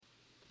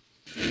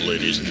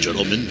Ladies and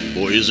gentlemen,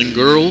 boys and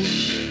girls,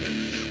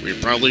 we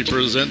proudly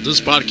present this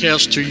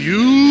podcast to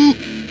you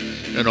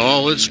in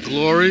all its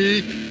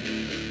glory.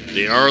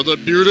 They are the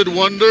bearded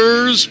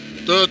wonders,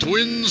 the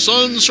twin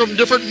sons from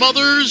different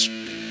mothers.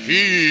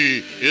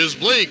 He is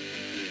Blake,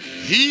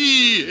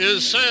 he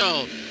is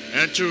Sal,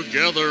 and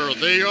together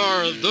they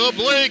are the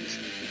Blake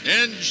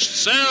and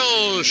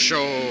Sal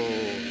Show.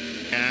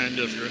 And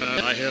if you're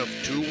not, I have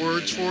 2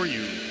 words for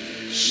you.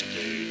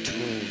 Stay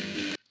tuned.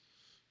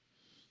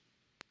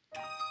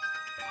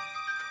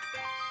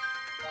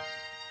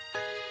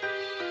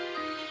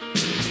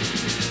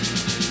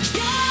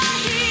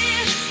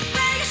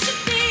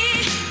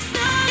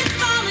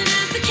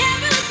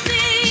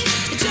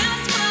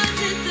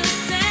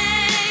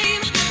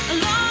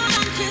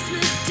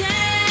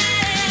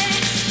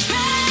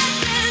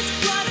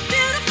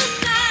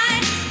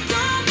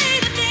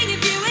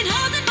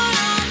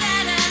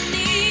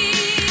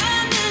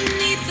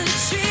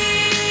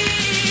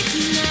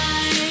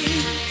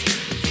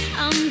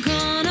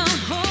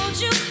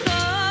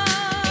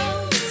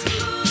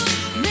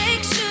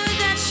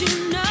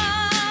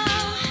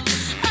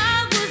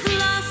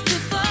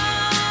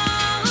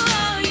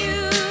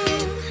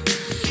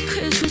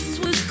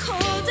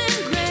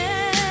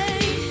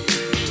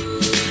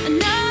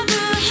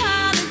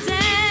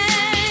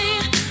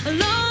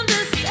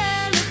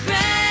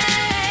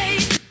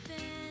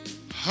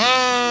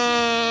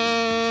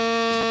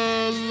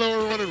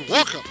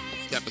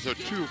 Episode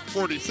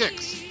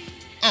 246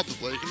 of the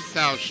Blake and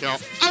Sal Show.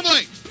 I'm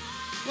Blake.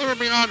 Let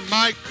me on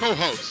my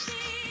co-host,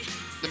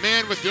 the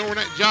man with the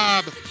overnight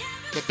job,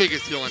 the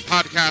biggest deal in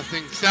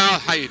podcasting. Sal,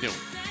 how you doing?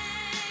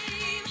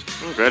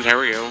 I'm good. How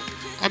are you?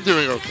 I'm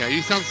doing okay.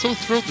 You sound so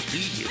thrilled to be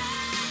here.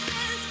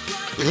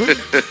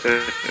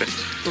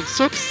 I'm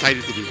so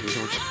excited to be here,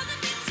 don't you?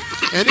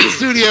 And in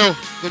studio,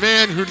 the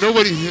man who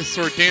nobody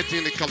saw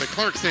dancing to Kelly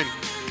Clarkson,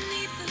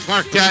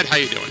 Mark Dad. How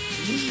you doing?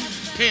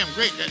 Hey, I'm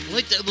great. I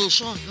like that little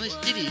song. Nice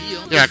ditty, you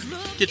know. Yeah.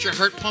 Get your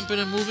heart pumping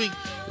and moving.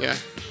 Yeah.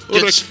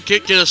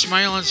 Get a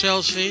smile on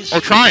Sal's face. Oh,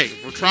 trying.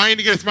 We're trying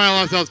to get a smile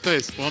on Sal's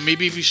face. Well,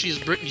 maybe if he sees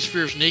Britney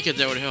Spears naked,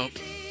 that would help.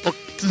 Oh,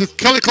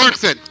 Kelly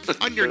Clarkson,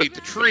 underneath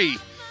the tree.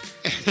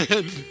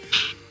 And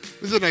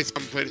this is a nice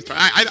song to play this time.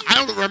 I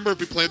don't remember if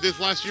we played this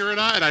last year or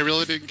not, and I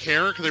really didn't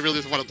care because I really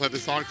just want to play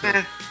this song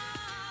too.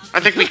 I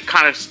think we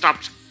kind of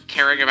stopped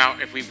caring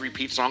about if we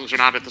repeat songs or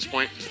not at this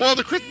point. Well,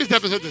 the Christmas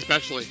episodes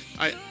especially.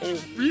 I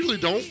really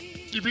don't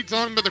repeat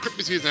songs, but the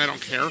Christmas season I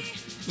don't care.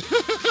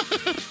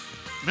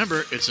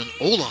 Remember, it's an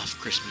Olaf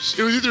Christmas.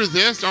 It was either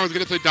this or I was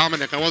going to play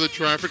Dominic. I wasn't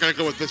sure. I forgot to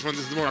go with this one.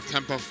 This is more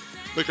up-tempo.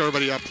 Wake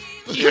everybody up.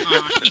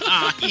 Yeah.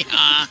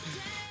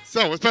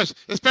 So,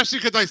 especially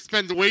because I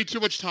spend way too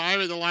much time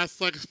in the last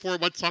 4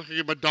 months talking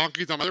about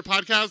donkeys on other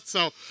podcasts,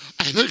 so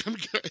I think I'm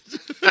good.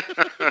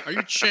 Are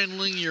you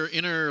channeling your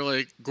inner,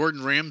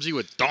 Gordon Ramsay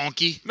with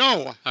donkey?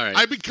 No. All right.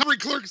 I've been covering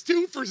Clerks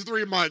 2 for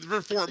 4 months. I'm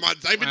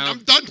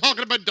done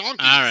talking about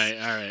donkeys. All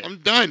right. I'm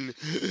done.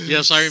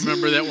 Yes, I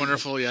remember that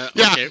wonderful, yeah.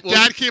 Yeah, Okay, well,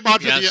 Dad came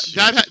on for yes,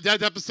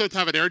 Dad's episodes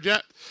have an air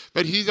jet,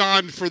 but he's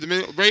on for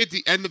right at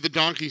the end of the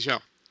donkey show.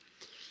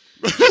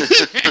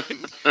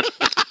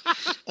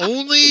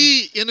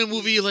 Only in a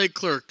movie like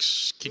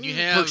Clerks can you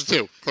have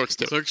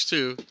Clerks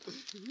 2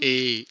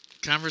 a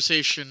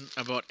conversation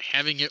about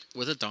having it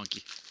with a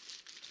donkey.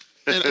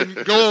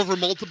 and go over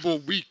multiple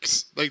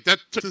weeks. That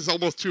took us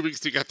almost 2 weeks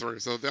to get through,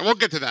 so we'll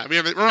get to that. We're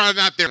on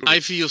that there. I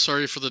feel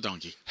sorry for the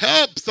donkey.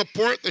 Help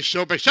support the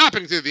show by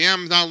shopping through the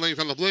Amazon link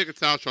on the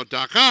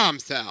BlakeandSalShow.com,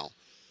 Sal.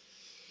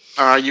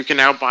 You can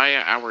now buy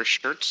our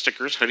shirts,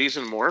 stickers, hoodies,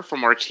 and more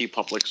from our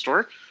TeePublic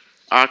store.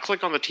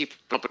 Click on the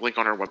TeePublic link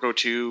on our web. Go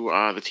to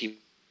the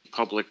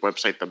TeePublic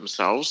website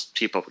themselves,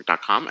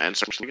 teepublic.com, and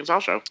search Blake and Sal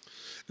Show.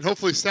 And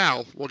hopefully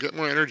Sal will get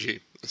more energy,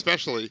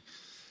 especially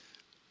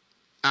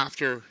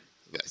after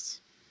this.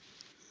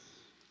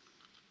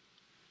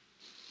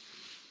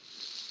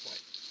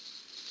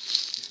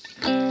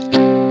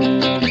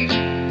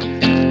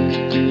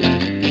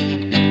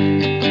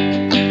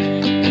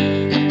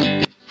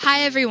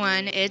 Hi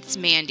everyone, it's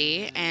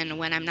Mandy, and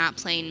when I'm not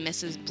playing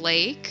Mrs.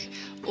 Blake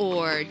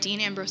or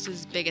Dean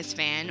Ambrose's biggest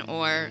fan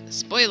or,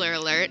 spoiler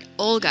alert,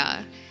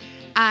 Olga,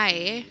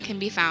 I can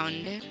be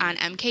found on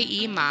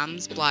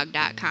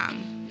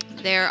mkemomsblog.com.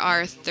 There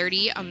are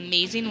 30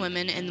 amazing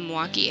women in the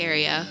Milwaukee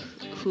area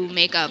who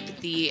make up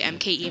the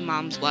MKE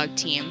Moms blog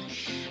team,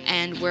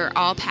 and we're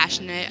all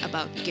passionate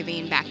about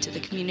giving back to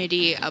the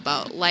community,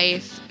 about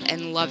life,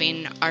 and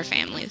loving our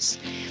families.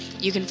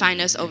 You can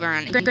find us over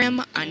on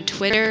Instagram, on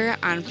Twitter,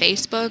 on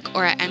Facebook,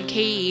 or at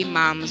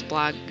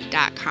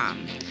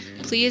mkemomsblog.com.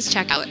 Please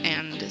check out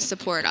and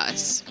support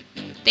us.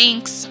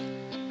 Thanks.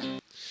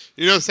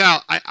 You know,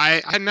 Sal,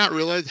 I had not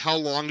realized how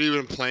long you've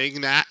been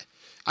playing that.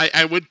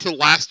 I went to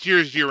last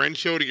year's year-end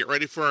show to get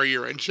ready for our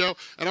year-end show,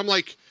 and I'm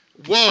like,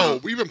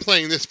 whoa, we've been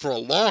playing this for a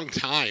long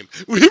time.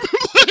 We've been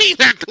playing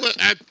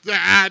that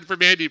ad for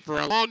Mandy for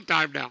a long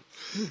time now.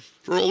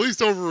 For at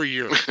least over a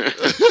year.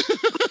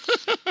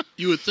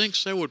 You would think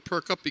Sal would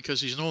perk up because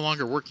he's no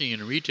longer working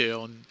in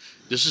retail, and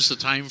this is the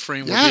time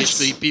frame where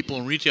basically people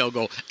in retail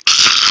go,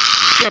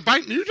 Yeah,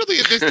 usually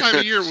at this time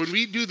of year when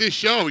we do this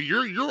show,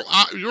 you're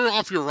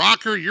off your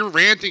rocker, you're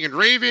ranting and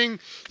raving.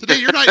 Today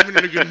you're not even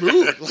in a good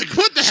mood. Like,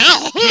 what the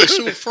hell? Okay,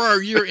 so for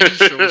our year-end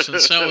show,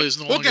 since Sal is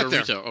no longer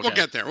retail, okay. We'll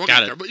get there.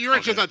 But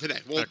your show's not today.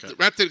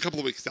 That's in a couple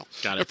of weeks still.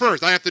 Got it. But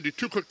first, I have to do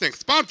two quick things.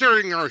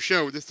 Sponsoring our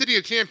show, the City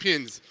of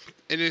Champions,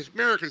 an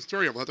American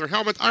story of leather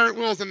helmets, iron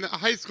wheels, and the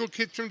high school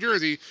kids from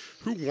Jersey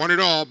who won it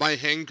all by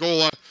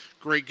Hangola.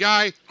 Great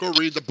guy. Go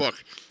read the book.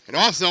 And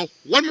also,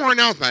 one more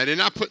announcement. I did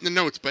not put in the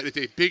notes, but it's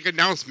a big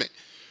announcement.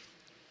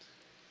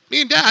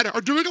 Me and Dad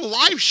are doing a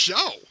live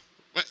show.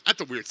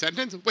 That's a weird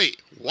sentence.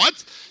 Wait,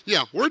 what?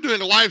 Yeah, we're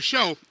doing a live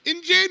show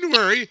in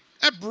January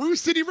at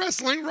Bruce City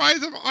Wrestling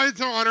Rise of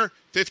Honor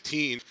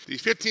 15. The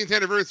 15th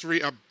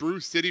anniversary of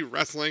Bruce City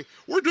Wrestling.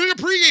 We're doing a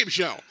pregame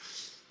show.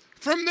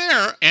 From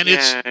there, and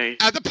it's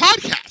at the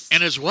podcast.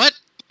 And it's what?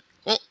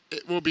 Well,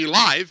 it will be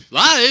live.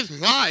 Live?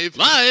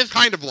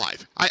 Kind of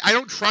live. I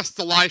don't trust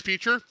the live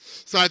feature,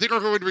 so I think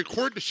we're going to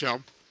record the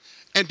show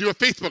and do a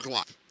Facebook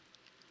Live.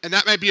 And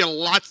that might be a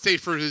lot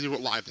safer to do it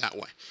live that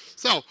way.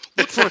 So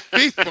look for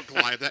Facebook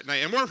Live that night.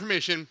 And more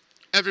information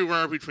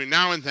everywhere between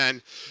now and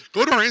then.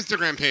 Go to our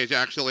Instagram page,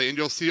 actually, and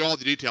you'll see all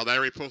the details. I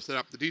already posted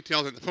up the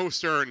details in the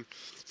poster, and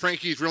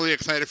Frankie's really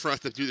excited for us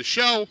to do the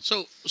show.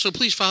 So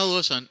please follow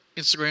us on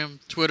Instagram,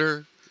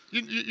 Twitter.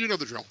 You know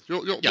the drill.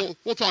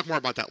 We'll talk more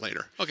about that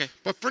later. Okay.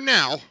 But for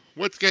now,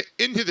 let's get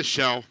into the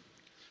show,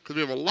 because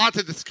we have a lot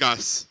to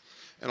discuss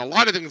and a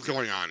lot of things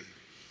going on.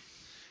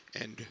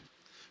 And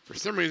for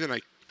some reason, I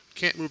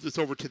can't move this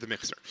over to the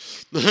mixer.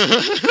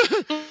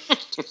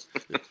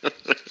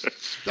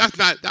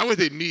 That was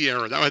a me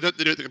error. That was nothing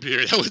to do with the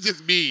computer. That was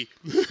just me.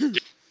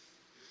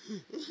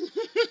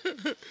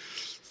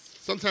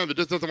 Sometimes it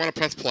just doesn't want to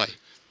press play.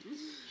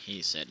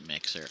 He said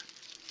mixer.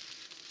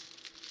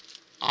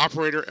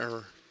 Operator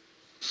error.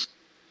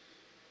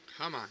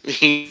 Come on.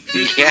 Yeah.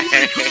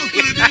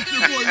 Confident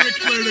for Ric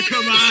Flair to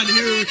come on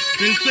here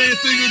and say a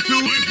thing or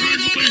two.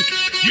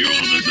 You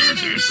all deserve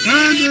this.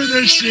 Under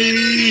the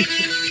sea.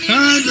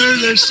 Under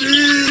the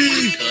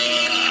sea.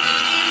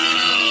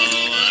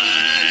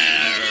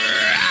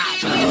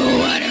 Oh,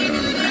 what a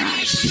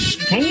rush.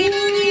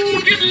 Oh,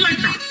 get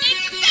liquor.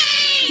 It's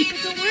fake. But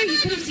don't worry, you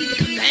could have seen the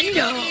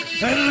commando.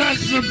 And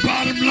that's the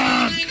bottom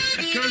line.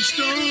 Because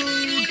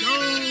Stone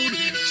Cold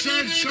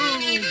said so.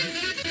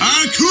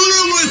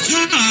 Hakuna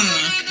Matata.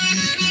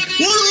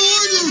 What a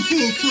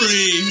wonderful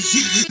phrase.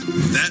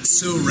 That's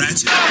so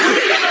ratchet.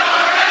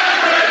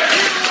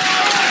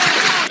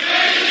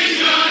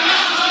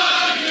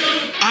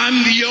 I'm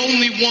the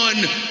only one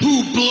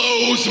who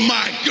blows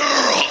my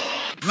girl.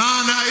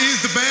 Lana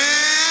is the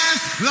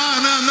best.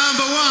 Lana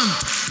number one.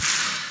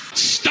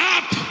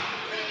 Stop.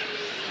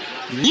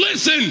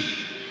 Listen.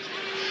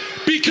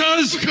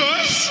 Because.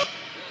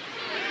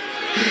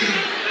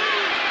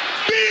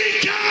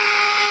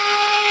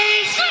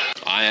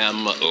 I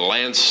am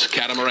Lance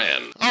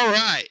Catamaran. All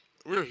right,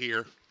 we're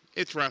here.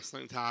 It's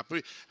Wrestling Top.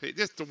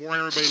 Just to warn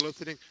everybody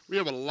listening, we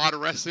have a lot of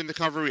wrestling to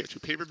cover. We have 2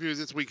 pay-per-views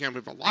this weekend. We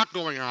have a lot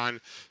going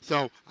on.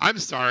 So I'm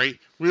sorry,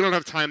 we don't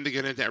have time to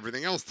get into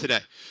everything else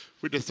today.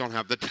 We just don't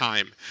have the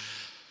time.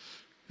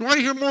 You want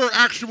to hear more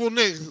actual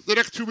news? The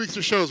next 2 weeks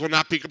of shows will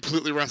not be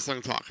completely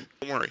wrestling talk.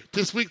 Don't worry.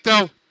 This week,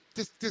 though,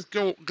 just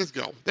go.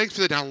 Thanks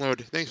for the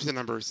download. Thanks for the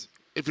numbers.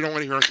 If you don't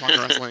want to hear us talk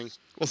wrestling,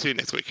 we'll see you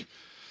next week.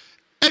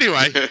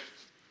 Anyway.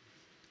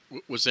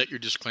 Was that your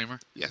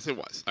disclaimer? Yes, it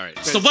was. All right.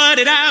 So what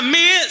did I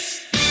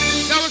miss?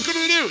 Now let's go to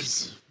the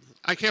news.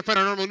 I can't find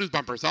our normal news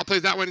bumper, so I'll play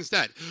that one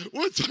instead.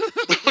 What's... Thank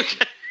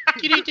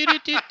you.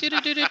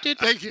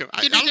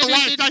 I don't know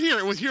why it's not here.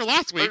 It was here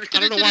last week. I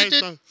don't know why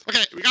it's not...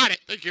 Okay, we got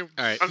it. Thank you.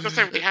 All right. I was gonna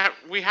say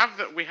we have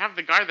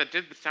the guy that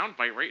did the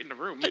soundbite right in the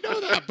room. I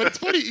know that, but it's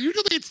funny.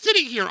 Usually it's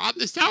sitting here on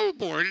the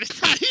soundboard, and it's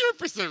not here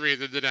for some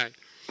reason today.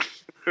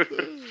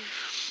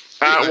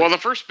 Well, the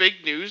first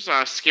big news,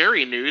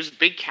 scary news,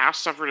 Big Cass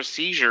suffered a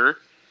seizure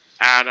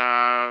at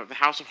the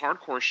House of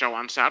Hardcore show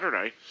on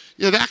Saturday.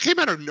 Yeah, that came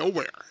out of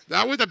nowhere.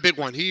 That was a big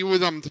one. He was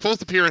supposed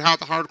to appear at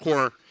House of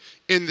Hardcore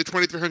in the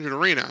 2300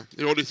 arena,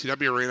 the old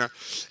ECW arena,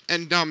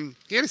 and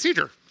he had a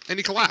seizure, and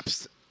he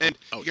collapsed. And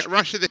he got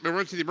rushed to the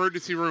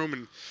emergency room,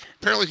 and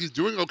apparently he's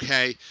doing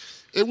okay.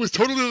 It was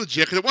totally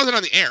legit, because it wasn't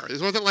on the air.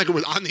 It wasn't like it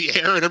was on the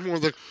air, and everyone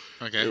was like,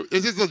 okay,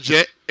 this is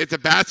legit. It's a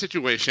bad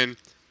situation.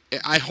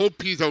 I hope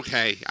he's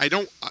okay. I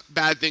don't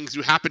bad things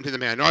do happen to the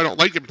man. No, I don't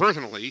like him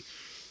personally,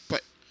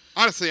 but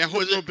honestly, I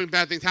hope no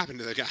bad things happen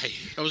to the guy.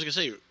 I was gonna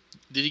say,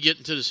 did he get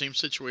into the same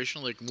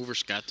situation like Mover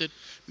Scott did?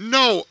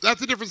 No,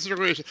 that's a different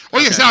situation. Oh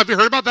yeah, Sal, have you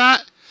heard about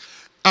that?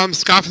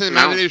 Scott from the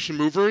Imagination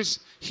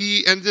Movers.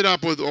 He ended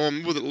up with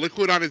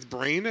liquid on his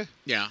brain.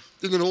 Yeah.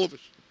 In the middle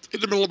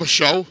of a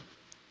show,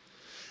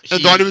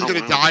 and thought he was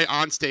gonna die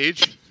on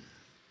stage.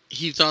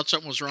 He thought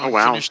something was wrong.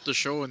 Finished the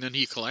show, and then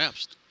he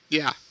collapsed.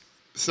 Yeah.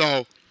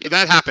 So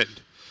that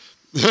happened.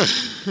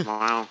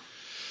 Wow.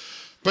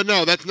 But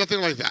no, that's nothing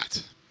like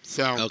that.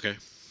 So okay.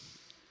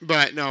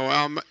 But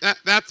no,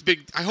 that's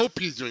big. I hope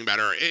he's doing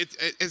better. It's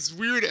as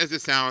weird as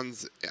it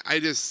sounds. I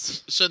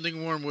just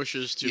sending warm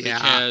wishes to Big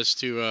Cass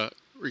to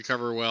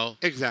recover well.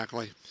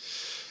 Exactly.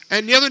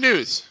 And the other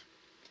news.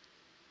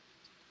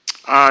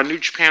 New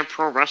Japan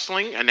Pro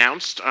Wrestling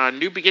announced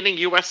New Beginning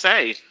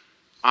USA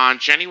on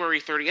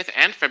January 30th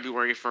and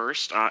February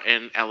 1st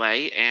in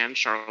LA and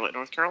Charlotte,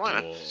 North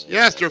Carolina. Oh,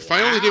 yes, they're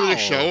finally doing a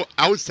show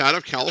outside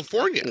of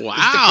California. Wow.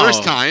 This is the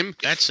first time.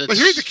 But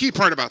here's the key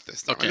part about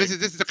this. Okay. This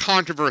is the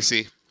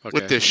controversy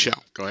with this show.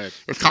 Go ahead.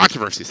 There's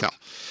controversy, Sal.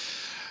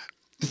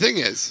 The thing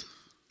is,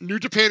 New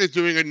Japan is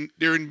doing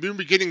their New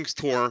Beginnings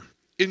tour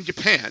in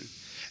Japan,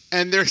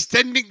 and they're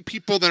sending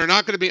people that are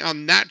not going to be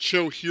on that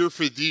show here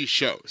for these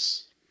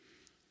shows.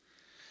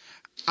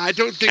 I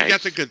don't think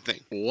that's a good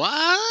thing.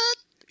 What?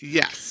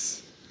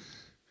 Yes.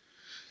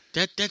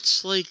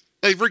 That's like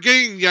we're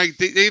getting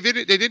they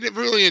didn't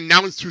really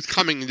announce who's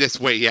coming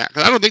this way yet,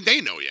 because I don't think they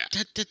know yet.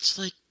 That's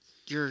like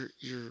you're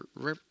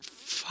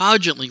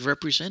fraudulently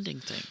representing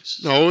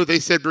things. No, they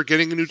said we're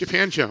getting a New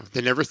Japan show.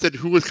 They never said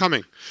who was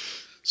coming.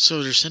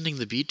 So they're sending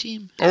the B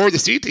team or the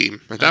C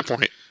team at that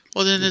point.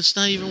 Well, then it's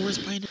not even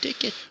worth buying a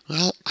ticket.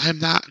 Well, I'm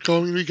not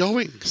going to be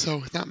going, so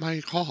it's not my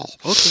call.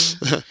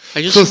 Okay.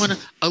 I just want to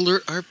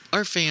alert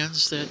our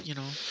fans that, you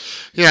know.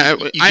 Yeah,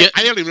 I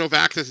don't even know if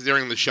access is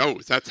during the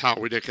shows. That's how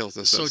ridiculous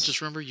this is. So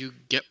just remember, you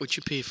get what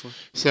you pay for.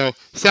 So,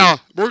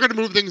 Sal, we're going to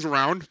move things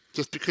around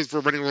just because we're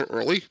running a little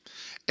early.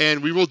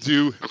 And we will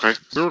do... Okay.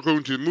 We're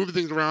going to move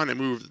things around and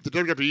move the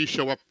WWE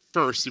show up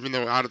first, even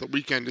though out of the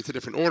weekend it's a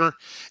different order.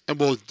 And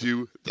we'll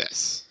do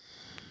this.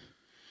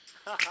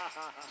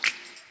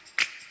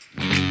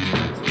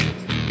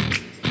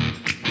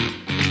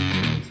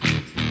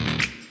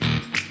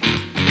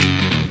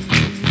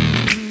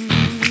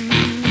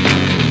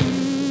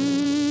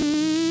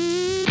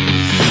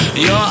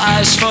 Your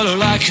eyes follow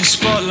like a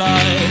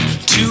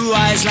spotlight, two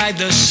eyes like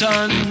the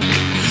sun.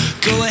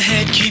 Go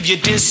ahead, keep your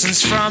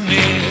distance from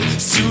me,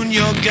 soon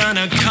you're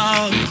gonna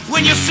come.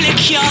 When you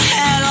flick your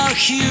hair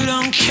like you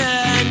don't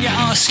care and you're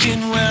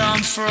asking where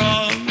I'm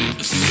from,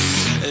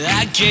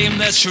 that game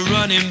that you're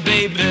running,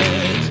 baby,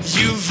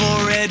 you've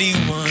already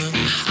won.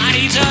 I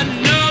need to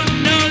know,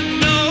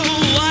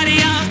 what do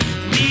ya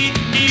need,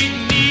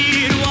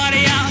 what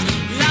do ya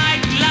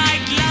like,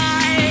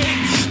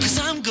 'cause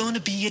I'm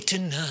gonna be it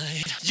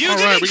tonight. You all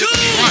can right, be we cool,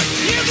 got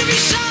you can be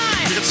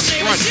shy. We got the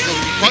front, so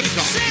fun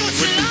talk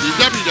with the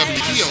WWE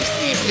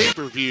TLC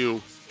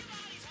pay-per-view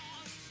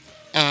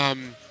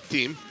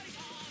theme.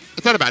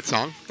 It's not a bad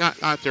song.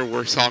 Not their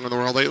worst song in the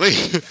world lately.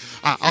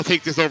 I'll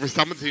take this over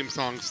some of the theme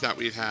songs that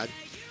we've had.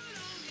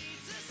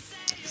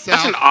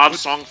 That's an odd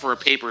song for a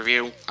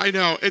pay-per-view. I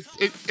know.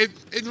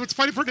 It's what's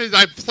funny for it is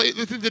I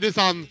listened to this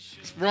on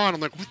Raw and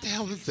I'm like, what the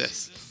hell is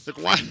this? Like,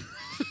 what?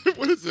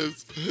 What is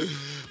this?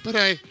 But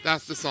hey,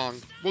 that's the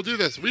song. We'll do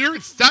this. We are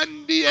in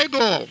San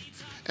Diego.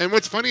 And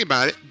what's funny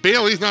about it,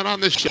 Bailey's not on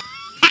this show.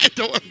 I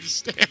don't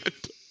understand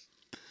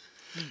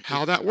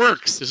how that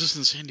works. Is this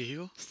in San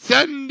Diego?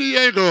 San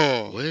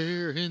Diego.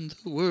 Where in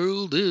the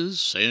world is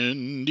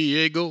San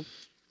Diego?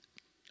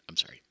 I'm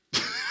sorry.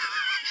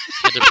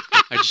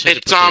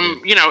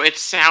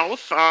 It's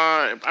south,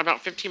 about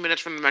 15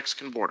 minutes from the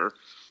Mexican border.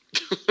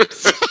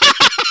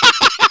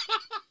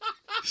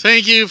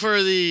 Thank you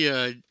for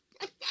the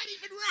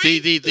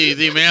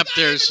map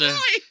there, sir.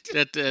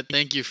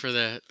 Thank you for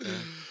that.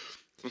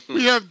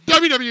 We have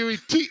WWE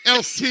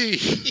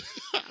TLC.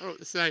 I don't know what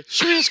to say.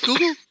 Should I ask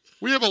Google?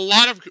 We have a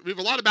lot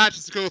of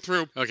matches to go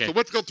through. Okay. So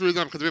let's go through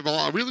them because we have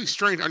a really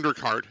strange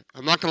undercard.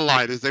 I'm not going to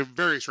lie, it is a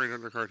very strange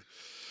undercard.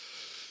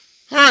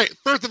 All right,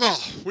 first of all,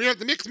 we have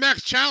the Mixed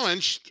Match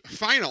Challenge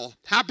final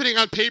happening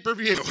on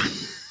pay-per-view.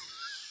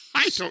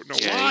 I don't know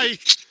why,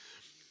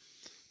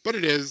 but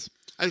it is.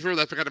 I just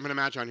realized I forgot to put a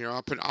match on here.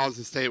 I'll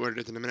just say what it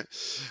is in a minute.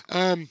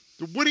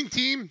 The winning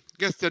team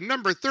gets the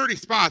number 30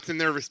 spots in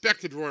their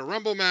respective Royal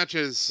Rumble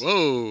matches.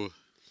 Whoa.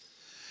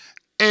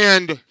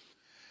 And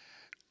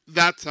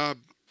that's a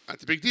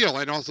big deal.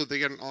 And also they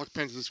get an all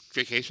expenses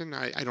vacation.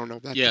 I don't know.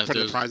 That's one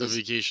of the prizes.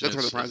 The vacation. That's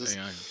one of the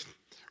prizes.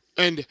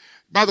 And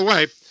by the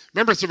way,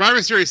 remember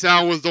Survivor Series,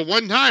 Sal, was the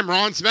one time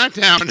Raw and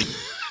SmackDown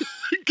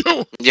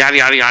go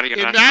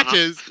in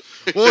matches.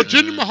 Well,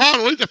 Jinder Mahal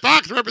and Alicia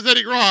Fox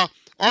representing Raw.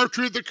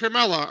 R-Truth and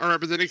Carmella are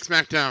representing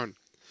SmackDown.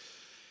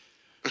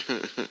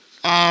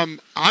 I'm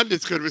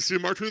just going to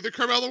assume R-Truth and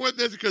Carmella win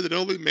this because it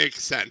only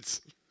makes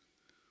sense.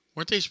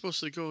 Weren't they supposed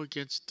to go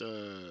against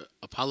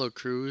Apollo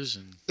Crews?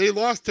 And they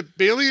lost to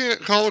Bayley and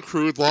Apollo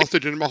Crews, lost to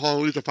Jinder Mahal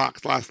and Alicia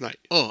Fox last night.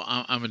 Oh,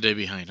 I'm a day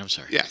behind. I'm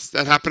sorry. Yes,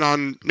 that happened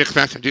on Mixed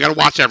Match Challenge. You got to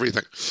watch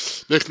everything.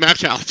 Mixed Match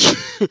Challenge.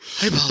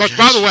 I apologize. But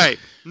by the way,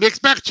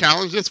 Mixed Match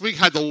Challenge this week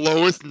had the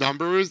lowest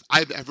numbers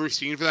I've ever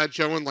seen for that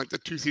show in like the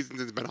 2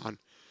 seasons it's been on.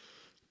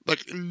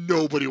 Like,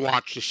 nobody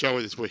watched the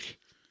show this week.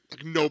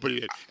 Like, nobody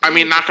did. I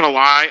mean, not going to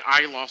lie,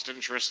 I lost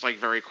interest, like,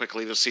 very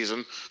quickly this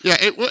season. Yeah,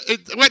 it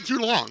went too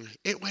long.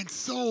 It went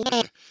so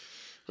long.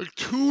 Like,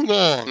 too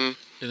long.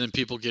 And then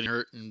people getting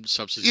hurt and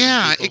substituting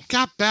people. It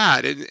got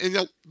bad.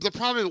 And the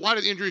problem is a lot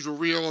of the injuries were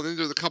real, and then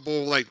there's a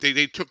couple, like,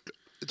 they took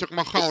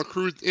Mahal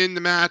Cruz in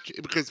the match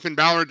because Finn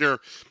Balor, their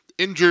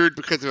injured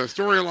because of a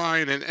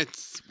storyline, and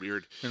it's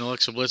weird. And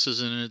Alexa Bliss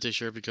isn't in it this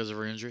year because of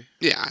her injury?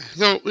 Yeah.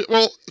 So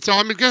I'm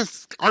going to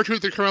guess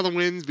R-Truth and Carmella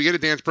wins. We get a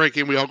dance break,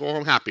 and we all go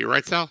home happy.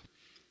 Right, Sal?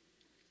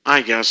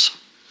 I guess.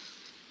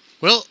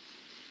 Well,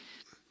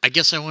 I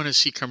guess I want to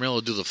see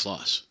Carmella do the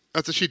floss.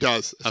 That's what she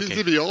does. It seems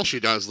to be all she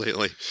does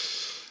lately.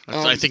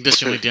 I think that's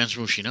the only dance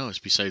move she knows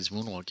besides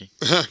moonwalking.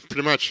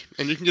 Pretty much.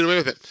 And you can get away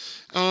with it.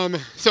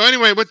 So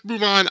anyway, let's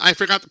move on. I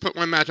forgot to put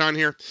one match on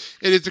here.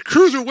 It is the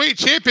Cruiserweight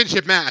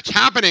Championship match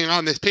happening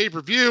on this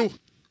pay-per-view.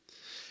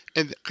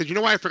 And because you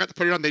know why I forgot to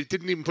put it on? They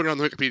didn't even put it on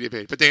the Wikipedia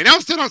page. But they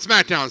announced it on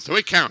SmackDown, so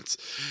it counts.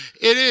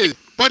 It is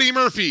Buddy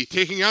Murphy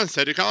taking on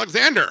Cedric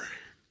Alexander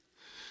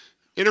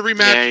in a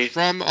rematch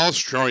from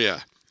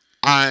Australia.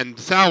 And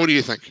Sal, what do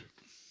you think?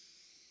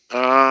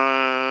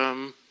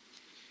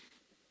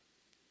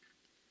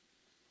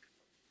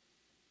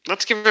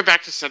 Let's give it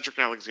back to Cedric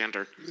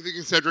Alexander. You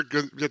think Cedric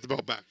get the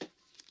belt back?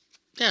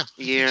 Yeah.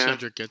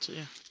 Cedric gets it,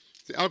 yeah.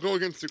 See, I'll go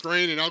against the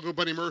grain, and I'll go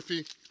Buddy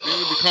Murphy,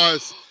 mainly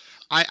because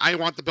I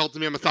want the belt to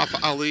be on Mustafa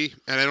Ali,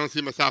 and I don't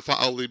see Mustafa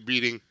Ali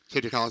beating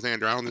Cedric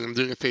Alexander. I don't think I'm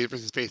doing a face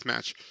versus face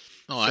match.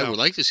 Oh, I would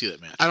like to see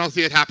that match. I don't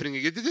see it happening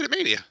again. They did it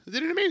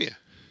at Mania.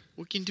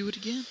 We can do it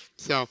again.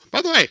 So,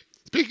 by the way,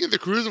 speaking of the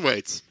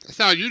cruiserweights,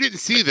 Sal, you didn't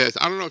see this.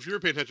 I don't know if you were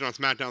paying attention on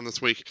SmackDown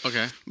this week.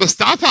 Okay.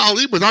 Mustafa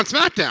Ali was on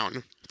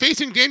SmackDown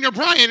facing Daniel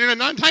Bryan in a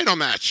non-title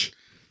match.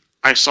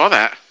 I saw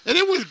that. And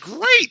it was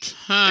great.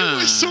 It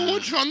was so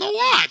much fun to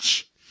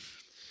watch.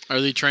 Are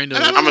they trying to...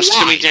 I'm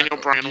assuming Daniel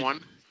Bryan won.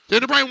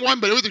 Daniel Bryan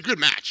won, but it was a good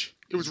match.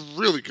 It was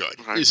really good.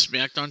 Okay. Is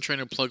SmackDown trying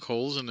to plug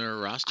holes in their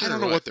roster? I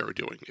don't know what they were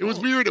doing. It was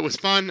weird. It was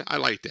fun. I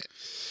liked it.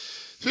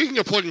 Speaking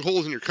of plugging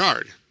holes in your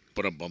card,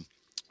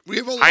 we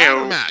have a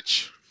ladder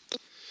match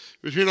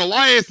between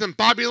Elias and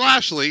Bobby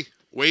Lashley.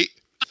 Wait.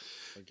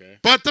 Okay.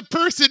 But the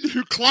person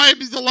who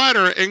climbs the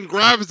ladder and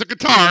grabs the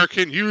guitar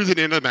can use it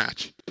in a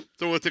match.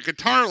 So it's a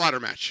guitar ladder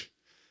match.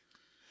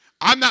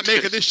 I'm not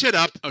making this shit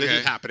up. Okay. This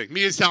is happening.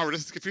 Me and Sal were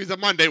just confused on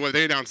Monday when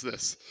they announced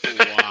this.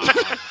 Wow.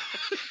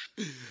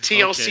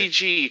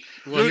 TLCG.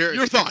 Okay. Well,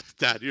 your thoughts,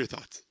 Dad. Your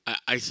thoughts.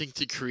 I think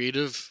the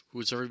creative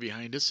who's already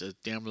behind this has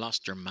damn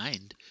lost their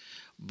mind.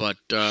 But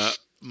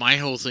my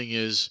whole thing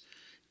is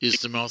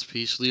the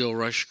mouthpiece Leo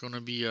Rush going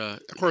to be... of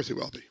course he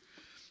will be.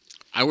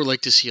 I would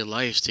like to see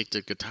Elias take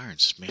the guitar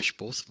and smash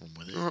both of them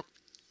with it.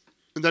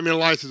 And that means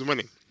Elias is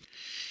winning.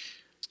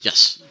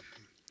 Yes.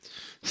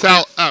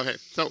 Sal, okay,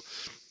 so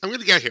I'm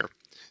going to get here.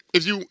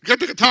 If you get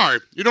the guitar,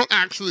 you don't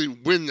actually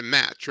win the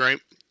match, right?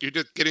 You're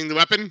just getting the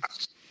weapon?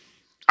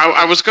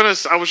 I was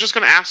just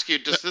gonna ask you,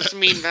 does this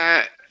mean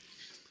that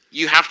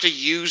you have to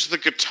use the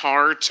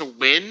guitar to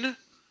win?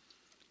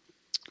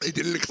 They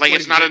didn't explain. Like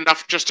it's not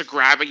enough just to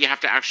grab it; you have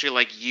to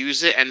actually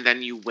use it, and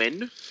then you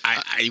win.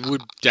 I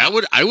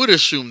would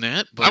assume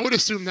that. But I would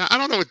assume that. I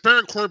don't know. It's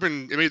Baron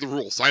Corbin made the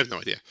rules, so I have no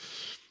idea.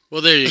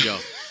 Well, there you go.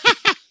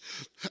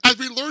 As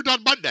we learned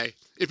on Monday,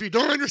 if you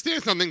don't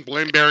understand something,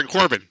 blame Baron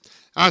Corbin.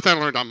 That's what I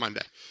learned on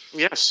Monday.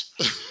 Yes.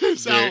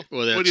 Sal,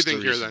 what do you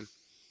think here then?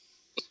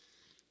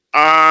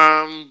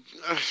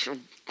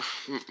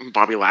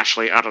 Bobby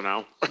Lashley. I don't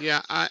know.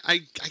 Yeah,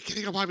 I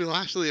can't go Bobby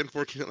Lashley.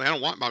 Unfortunately, I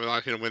don't want Bobby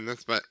Lashley to win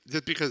this, but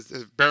just because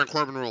of Baron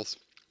Corbin rules,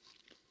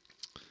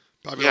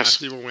 Bobby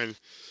Lashley will win.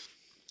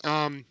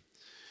 Well,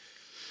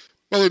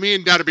 me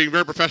and Dad are being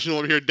very professional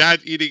over here.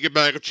 Dad eating a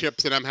bag of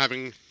chips, and I'm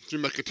having 3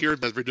 Musketeers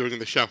as we're doing in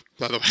the show.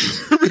 By the way,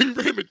 we're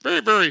being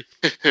very, very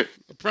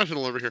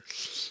professional over here.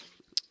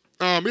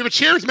 We have a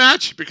chairs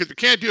match because we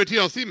can't do a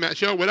TLC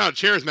show without a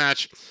chairs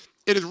match.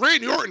 It is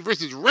Randy Orton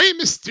versus Rey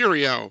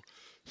Mysterio.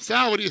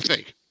 Sal, what do you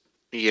think?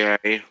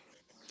 Yay.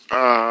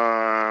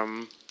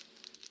 I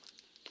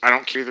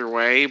don't care either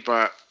way,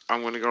 but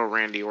I'm going to go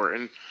Randy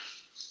Orton.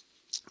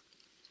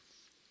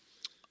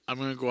 I'm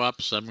going to go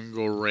opposite. I'm going to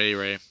go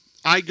Ray.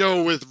 I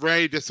go with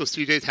Ray just so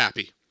CJ's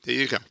happy. There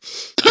you go.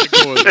 I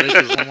go with Ray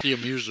because I want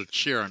him to use a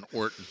chair on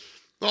Orton.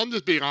 Well, I'm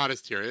just being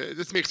honest here.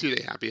 This makes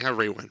CJ happy. Have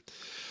Ray win.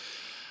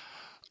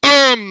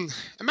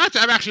 A match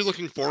I'm actually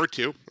looking forward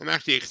to. I'm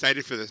actually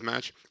excited for this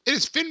match. It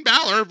is Finn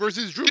Balor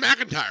versus Drew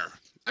McIntyre.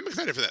 I'm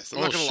excited for this. I'm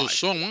not going to lie.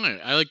 So am I.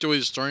 I like the way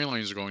the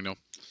storylines are going, though.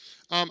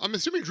 I'm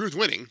assuming Drew's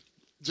winning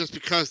just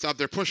because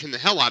they're pushing the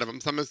hell out of him.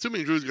 So I'm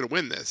assuming Drew's going to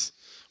win this.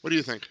 What do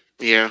you think?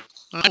 Yeah.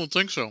 I don't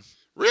think so.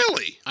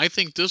 Really? I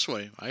think this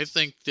way. I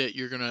think that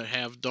you're going to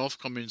have Dolph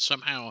come in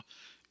somehow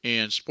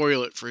and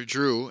spoil it for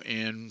Drew,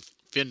 and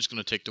Finn's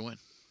going to take the win.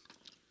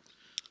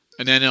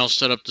 And then they'll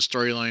set up the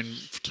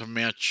storyline to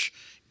match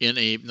in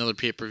another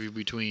pay-per-view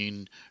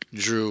between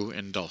Drew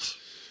and Dolph.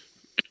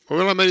 Well,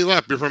 we don't have many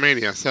left before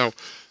Mania, so...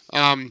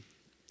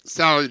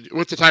 Sal,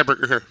 what's the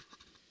tiebreaker here?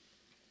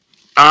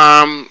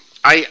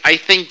 I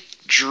think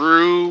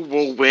Drew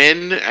will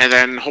win, and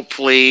then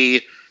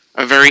hopefully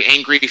a very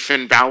angry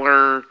Finn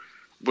Balor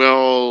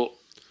will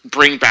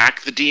bring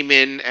back the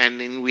Demon, and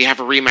then we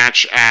have a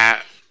rematch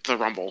at the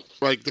Rumble.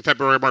 Like the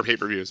February March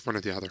pay-per-views, one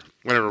or the other,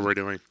 whatever we're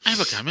doing. I have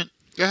a comment.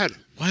 Go ahead.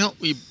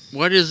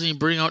 Why doesn't he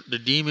bring out the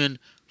Demon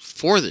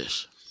for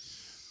this?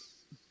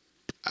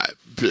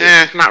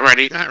 Not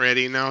ready. Not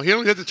ready. No, he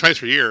only does it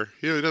twice a year.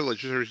 He only does it like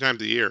 2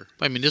 times a year.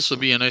 I mean, this would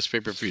be a nice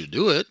paper for you to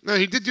do it. No,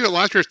 he did do it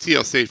last year's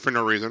TLC for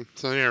no reason.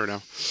 So you never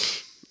know.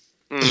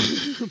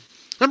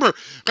 Remember,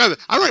 I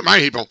don't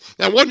mind people.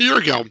 That 1 year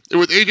ago, it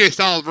was AJ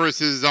Styles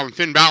versus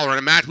Finn Balor in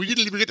a match. We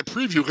didn't even get the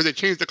preview because they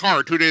changed the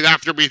card 2 days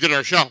after we did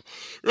our show.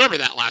 Remember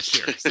that last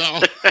year. So,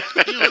 like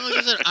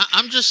I said,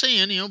 I'm just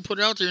saying, put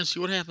it out there and see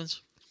what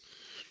happens.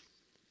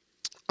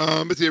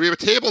 Let's see, we have a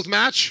tables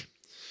match.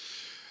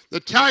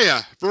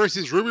 Natalya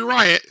versus Ruby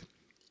Riott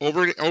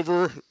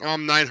over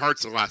 9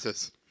 Hearts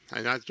glasses.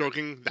 I'm not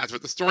joking. That's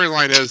what the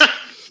storyline is.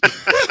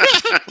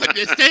 When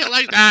you say it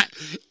like that,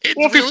 it's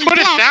well, if really you put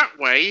dumb. it that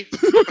way,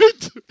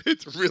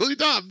 it's really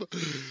dumb.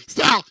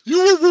 Sal, you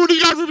were rooting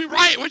on Ruby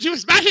Riott when she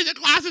was smashing the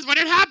glasses when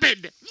it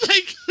happened.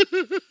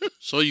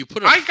 So you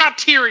put. I got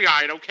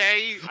teary-eyed.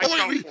 Okay. I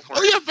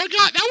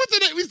forgot. That was the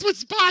night we switched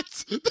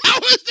spots. That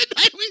was the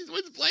night we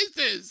switched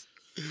places.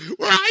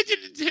 Where I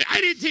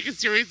didn't take it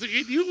seriously,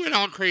 and you went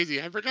all crazy.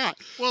 I forgot.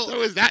 Well, that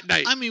was that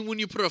night. I mean, when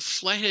you put a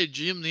flathead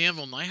Jim the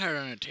Anvil Neidhart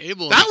on a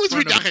table, that was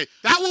ridiculous. Okay,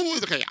 that one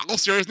was okay. All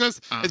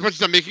seriousness, as much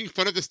as I'm making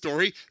fun of the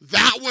story,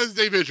 that was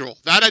a visual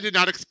that I did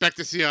not expect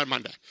to see on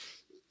Monday.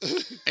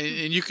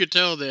 and you could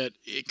tell that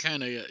it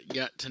kind of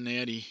got to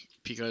Natty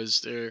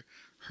because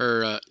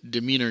her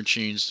demeanor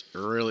changed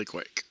really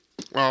quick.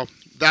 Well,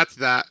 that's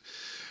that.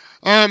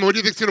 What do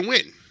you think's gonna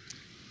win?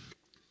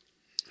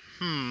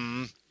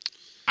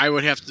 I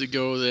would have to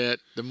go the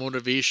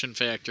motivation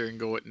factor and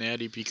go with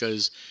Natty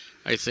because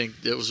I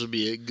think this would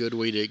be a good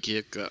way to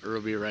kick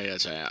Ruby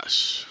Riott's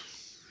ass.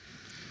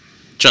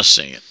 Just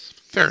saying.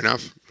 Fair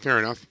enough.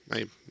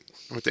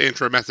 With the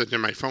intro message in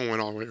my phone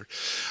went all weird.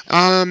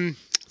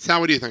 Sal,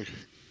 what do you think?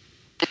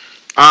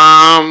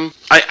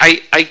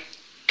 I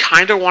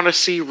kind of want to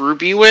see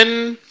Ruby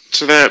win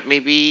so that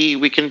maybe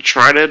we can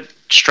try to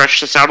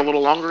stretch this out a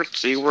little longer to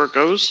see where it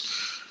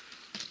goes.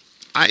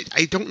 I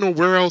don't know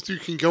where else you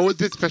can go with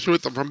this, especially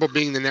with the Rumble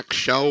being the next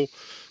show.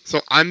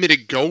 So I'm going to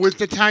go with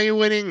Natalya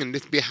winning and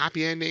this be a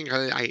happy ending.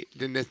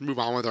 Then let's move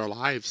on with our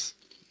lives,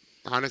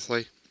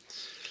 honestly.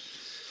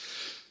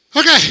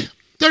 Okay,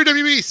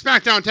 WWE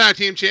SmackDown Tag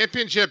Team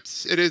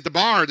Championships. It is The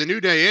Bar, The New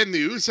Day, and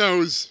The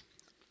Usos.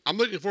 I'm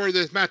looking forward to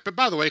this match. But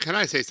by the way, can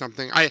I say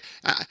something?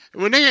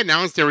 When they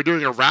announced they were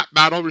doing a rap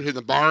battle between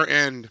The Bar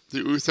and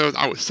The Usos,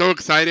 I was so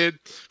excited.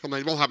 I'm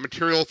like, we'll have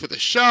material for the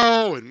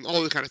show and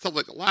all this kind of stuff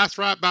like the last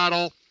rap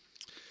battle.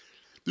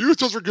 The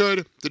Usos were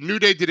good. The New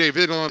Day did a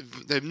video.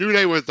 The New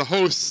Day was the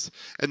hosts,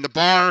 and The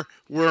Bar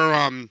were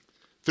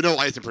Vanilla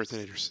Ice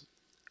impersonators.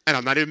 And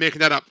I'm not even making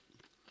that up.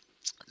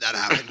 That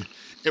happened.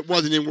 It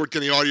wasn't even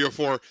working in the audio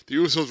for. The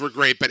Usos were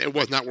great, but it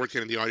was not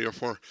working in the audio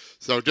for.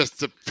 So just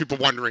to people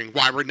wondering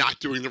why we're not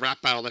doing the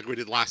rap battle like we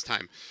did last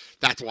time.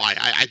 That's why.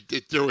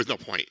 There was no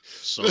point.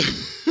 So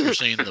you're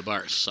saying The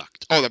Bar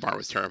sucked? Oh, The Bar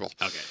was terrible.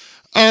 Okay.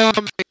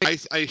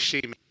 I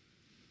shame.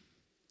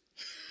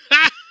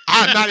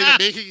 I'm not even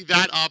making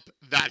that up.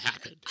 That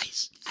happened.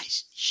 Ice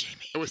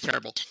shaming. It was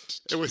terrible.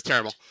 It was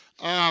terrible.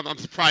 I'm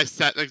surprised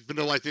that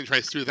Vanilla Ice didn't try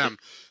to sue them.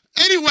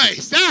 Anyway,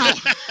 Sal,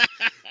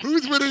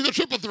 who's winning the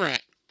triple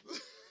threat?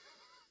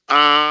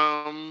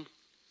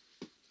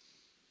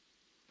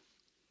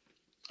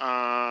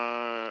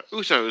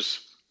 Usos.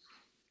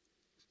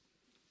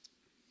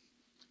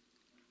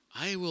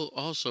 I will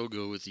also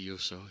go with the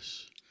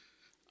Usos.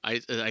 I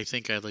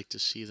think I'd like to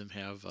see them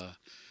have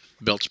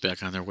belts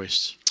back on their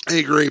waists. I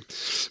agree.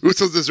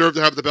 Usos deserve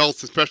to have the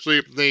belts, especially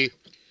if they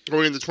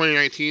go into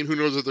 2019. Who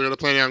knows if they're going to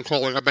plan on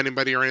calling up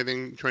anybody or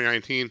anything in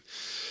 2019.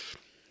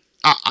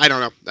 I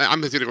don't know.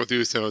 I'm just going to go with the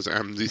Usos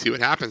and see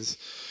what happens.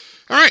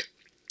 All right.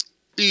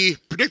 The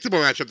predictable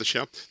match of the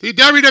show. The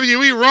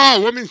WWE Raw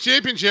Women's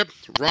Championship.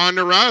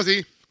 Ronda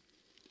Rousey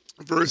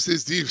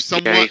versus the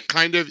somewhat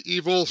kind of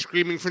evil,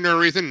 screaming for no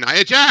reason,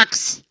 Nia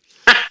Jax.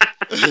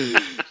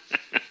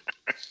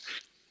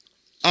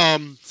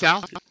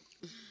 Sal?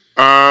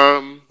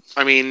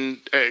 I mean,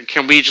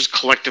 can we just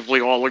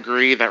collectively all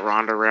agree that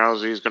Ronda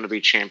Rousey is going to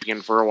be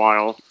champion for a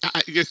while?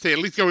 I guess say at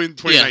least going in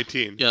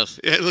 2019. Yeah, yes.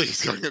 At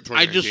least going in 2019.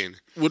 I just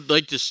would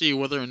like to see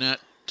whether or not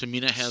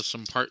Tamina has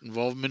some part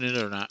involvement in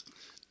it or not.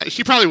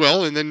 She probably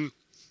will, and then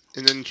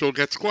she'll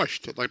get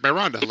squashed, like by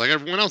Ronda, like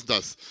everyone else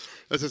does.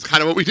 This is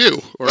kind of what we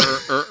do.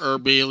 Or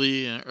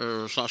Bayley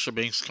or Sasha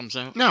Banks comes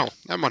out? No,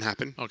 that won't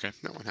happen. Okay.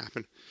 That won't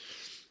happen.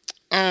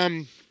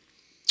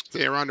 So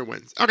yeah, Ronda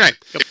wins. Okay.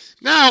 Yep.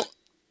 Now,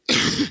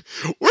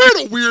 we're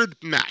in a weird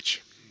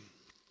match.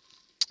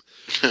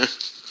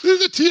 This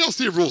is a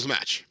TLC rules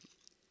match.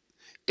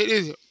 It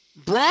is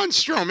Braun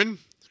Strowman,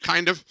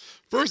 kind of,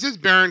 versus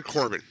Baron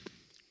Corbin.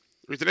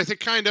 The reason I say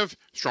kind of,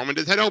 Strowman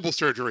just had elbow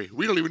surgery.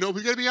 We don't even know if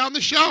he's going to be on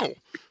the show.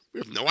 We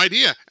have no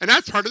idea. And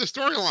that's part of the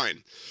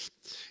storyline.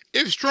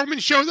 If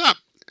Strowman shows up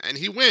and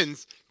he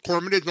wins,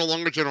 Corbin is no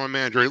longer general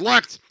manager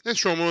elect, and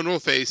Strowman will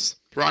face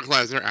Brock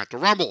Lesnar at the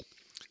Rumble.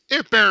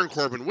 If Baron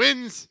Corbin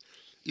wins,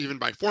 even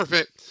by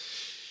forfeit,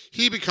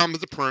 he becomes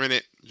the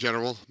permanent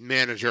general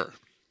manager.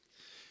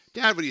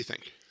 Dad, what do you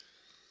think?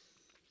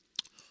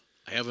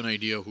 I have an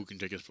idea who can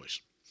take his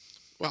place.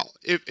 Well,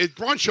 is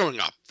Braun showing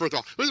up? First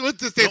of all, let's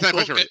just say that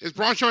question. Is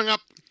Braun showing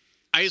up?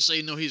 I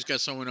say no. He's got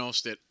someone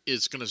else that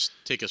is going to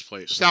take his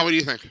place. Sal, what do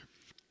you think?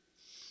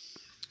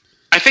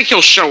 I think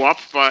he'll show up,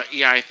 but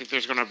yeah, I think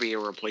there's going to be a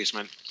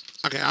replacement.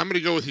 Okay, I'm going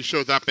to go with he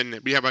shows up and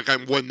we have like a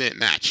 1 minute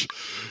match.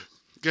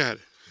 Go ahead.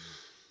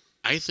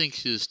 I think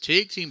his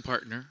tag team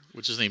partner,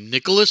 which is named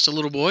Nicholas, the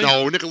little boy.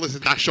 No, Nicholas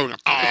is not showing up.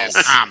 Oh,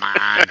 come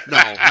on. No,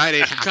 that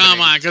ain't happening. Come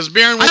on, because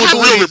Baron won't do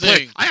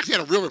anything. I actually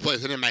had a real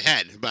replacement in my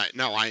head, but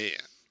no,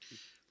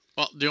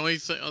 Well, the only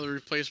other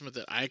replacement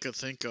that I could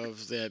think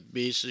of that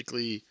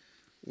basically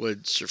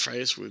would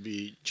suffice would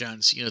be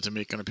John Cena to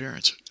make an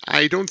appearance.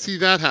 I don't see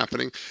that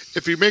happening.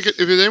 If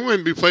there's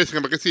anyone replacing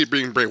him, I can see it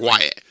being Bray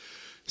Wyatt.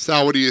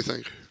 Sal, what do you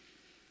think?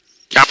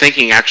 I'm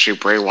thinking actually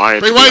Bray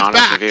Wyatt. Bray Wyatt's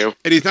back, and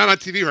he's not on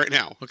TV right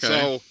now. Okay.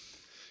 So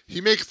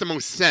he makes the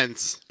most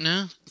sense.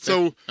 Yeah,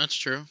 so that's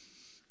true.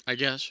 I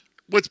guess.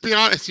 Let's be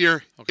honest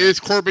here. Okay. Is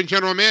Corbin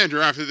general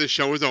manager after this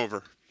show is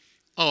over?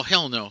 Oh,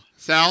 hell no.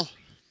 Sal?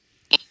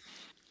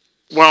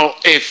 Well,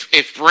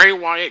 if Bray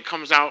Wyatt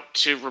comes out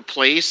to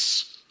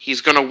replace,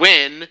 he's going to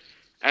win,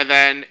 and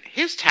then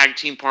his tag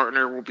team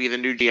partner will be the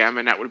new GM,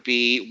 and that would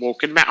be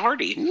Woken Matt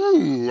Hardy.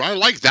 Ooh, I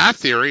like that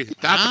theory.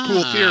 That's a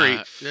cool theory.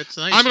 That's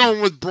nice. I'm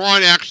going with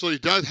Braun actually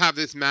does have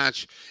this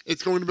match.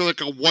 It's going to be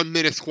like a 1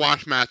 minute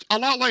squash match. A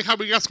lot like how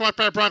we got squashed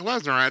by Brock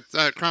Lesnar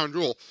at Crown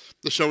Jewel,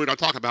 the show we don't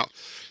talk about.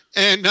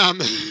 And,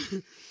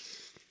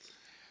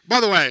 by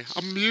the way,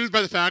 I'm amused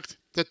by the fact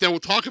that they will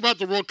talk about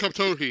the World Cup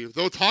trophy.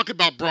 They'll talk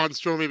about Braun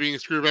Strowman being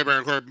screwed by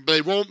Baron Corbin, but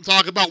they won't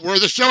talk about where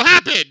the show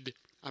happened.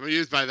 I'm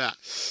amused by that.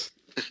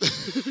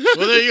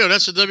 Well, there you go.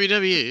 That's the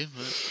WWE.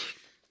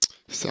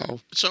 So,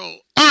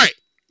 all right,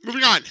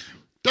 moving on.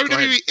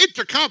 WWE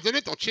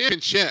Intercontinental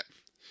Championship.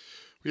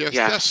 We have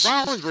Seth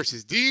Rollins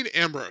versus Dean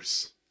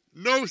Ambrose.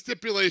 No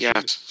stipulation,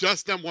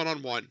 just them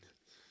one-on-one.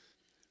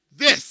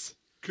 This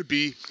could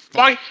be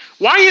fun.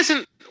 Why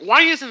isn't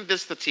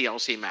this the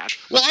TLC match?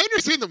 Well, I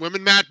understand the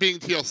women match being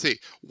TLC.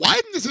 Why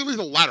isn't this at least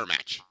a ladder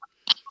match?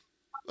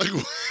 Like,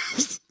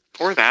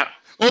 or that.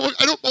 Well,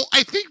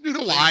 I think you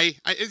know why.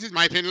 This is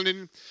my opinion.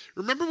 And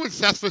remember when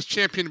Seth was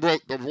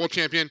the world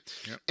champion,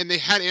 and they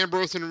had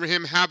Ambrose and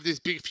him have this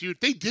big feud?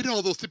 They did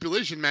all those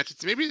stipulation matches.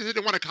 So maybe they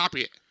didn't want to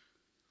copy it.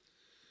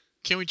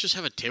 Can't we just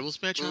have a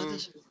tables match on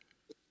this?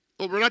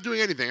 Well, we're not doing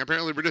anything.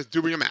 Apparently, we're just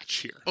doing a match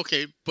here.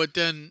 Okay, but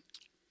then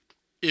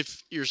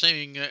if you're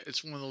saying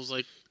it's one of those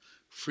like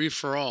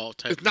free-for-all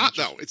type It's not,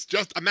 though. It's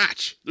just a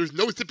match. There's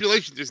no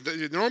stipulations. It's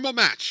a normal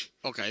match.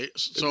 Okay.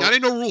 So, it's not a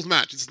no-rules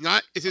match. It's a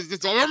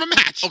normal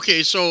match.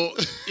 Okay, so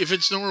if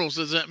it's no rules,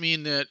 does that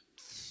mean that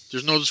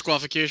there's no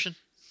disqualification?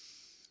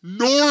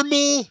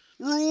 Normal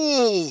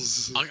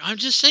rules. I'm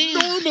just saying.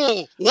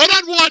 Normal.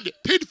 One-on-one.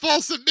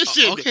 Pinfall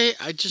submission. Okay,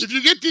 If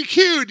you get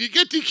DQ'd, you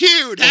get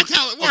DQ'd. That's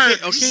how it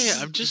works. Okay,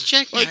 I'm just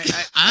checking. I'm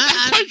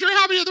not quite sure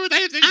how many other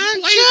things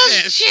I'm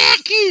just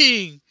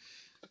checking.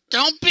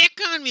 Don't pick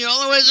on me,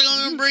 otherwise I'm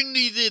going to bring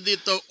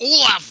the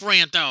Olaf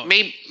rant out.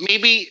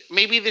 Maybe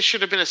this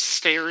should have been a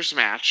stairs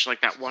match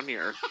like that one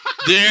year.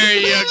 There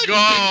you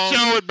go.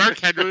 Joe and Mark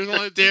Henry.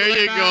 There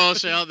you go,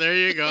 Sal. There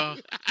you go.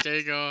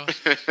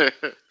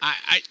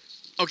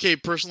 Okay,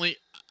 personally,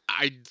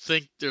 I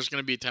think there's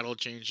going to be a title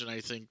change, and I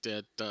think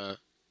that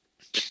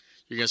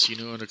you're going to see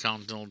new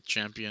Intercontinental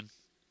Champion.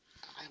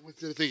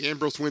 I think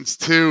Ambrose wins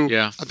too.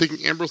 Yeah. I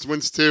think Ambrose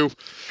wins too.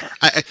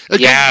 It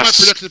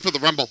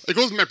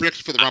goes with my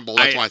prediction for the Rumble.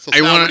 That's why. So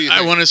I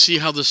want to see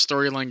how the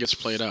storyline gets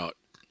played out.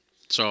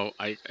 So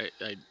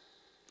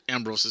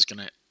Ambrose is going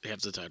to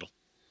have the title.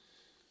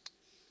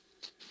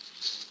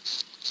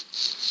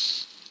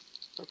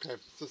 Okay.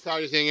 So Sal,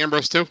 you're saying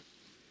Ambrose too?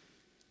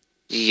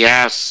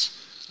 Yes.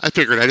 I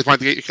figured. I just wanted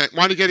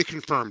to get it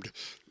confirmed.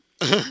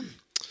 WWE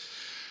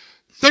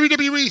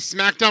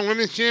SmackDown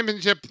Women's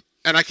Championship.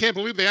 And I can't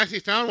believe they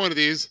actually found one of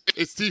these.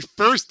 It's the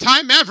first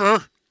time ever.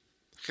 I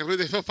can't believe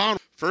they found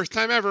first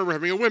time ever we're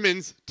having a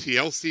women's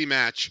TLC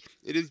match.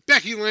 It is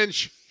Becky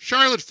Lynch,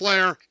 Charlotte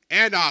Flair,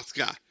 and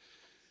Asuka.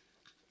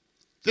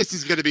 This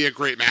is going to be a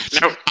great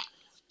match. Now,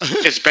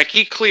 is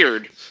Becky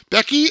cleared?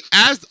 Becky,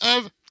 as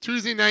of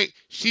Tuesday night,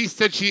 she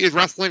said she is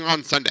wrestling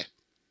on Sunday.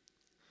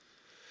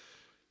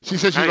 She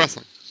said she's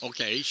wrestling.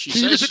 Okay, she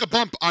took a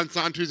bump on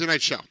Tuesday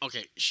night's show.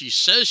 Okay, she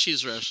says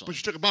she's wrestling. But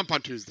she took a bump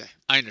on Tuesday.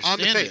 I understand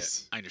on the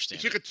face. I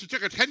understand. She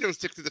took a kendo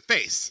stick to the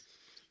face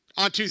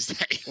on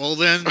Tuesday. Well,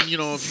 then, if you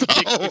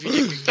take a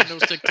kendo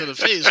stick to the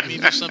face,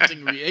 maybe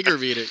something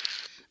re-aggravated.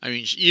 I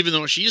mean, even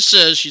though she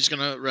says she's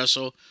going to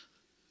wrestle,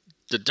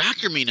 the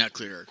doctor may not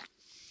clear her.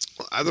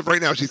 Well, as of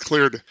right now, she's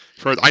cleared. As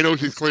far as I know,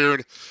 she's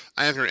cleared.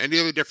 I haven't heard any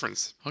other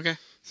difference. Okay.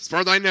 As far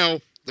as I know,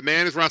 the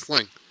man is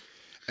wrestling.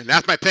 And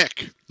that's my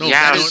pick. No,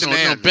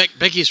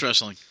 Becky's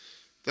wrestling.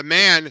 The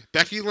man,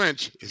 Becky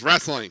Lynch, is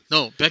wrestling.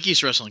 No,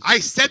 Becky's wrestling. I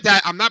said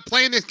that. I'm not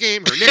playing this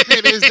game. Her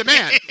nickname is the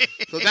man.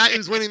 So that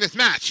is winning this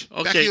match.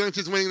 Okay. Becky Lynch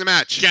is winning the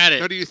match. Got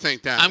it. What do you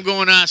think, Dad? I'm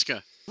going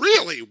Asuka.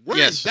 Really? Where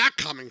is that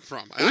coming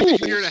from? I'm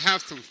here to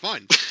have some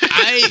fun.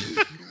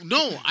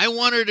 I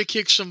want her to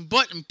kick some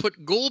butt and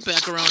put gold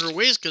back around her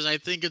waist because I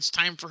think it's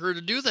time for her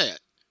to do that.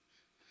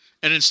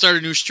 And then start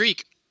a new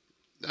streak.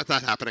 That's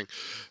not happening.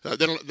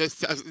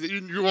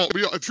 You won't.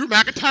 If Drew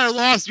McIntyre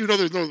lost, you know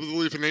there's no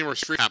belief in any more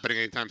streak happening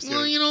anytime soon.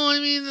 Well, I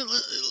mean,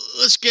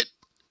 let's get...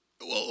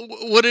 Well,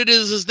 what it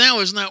is now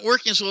is not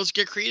working, so let's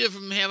get creative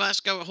and have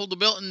Asuka hold the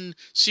belt and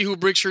see who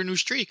breaks her new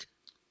streak.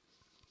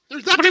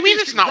 There's not What do you mean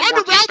it's not Ronda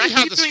working? Rousey has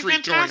Becky's the doing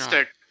streak going on.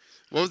 fantastic.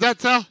 What was that,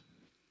 Sal?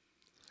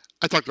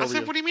 I talked I over said,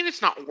 you. what do you mean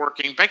it's not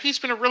working? Becky's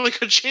been a really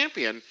good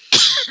champion.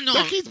 No,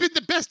 Becky's been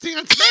the best thing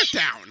on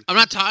SmackDown. I'm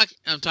not talking.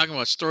 I'm talking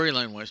about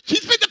storyline-wise. She's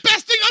been the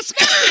best thing on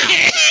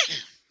SmackDown.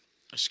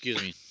 Excuse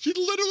me. She's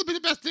literally been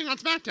the best thing on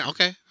SmackDown.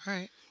 Okay, all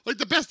right. Like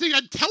the best thing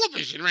on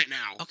television right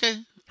now. Okay.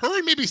 Her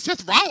and maybe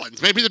Seth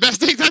Rollins may be the best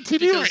things on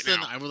TV Because right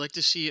then now. I would like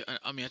to see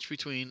a match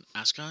between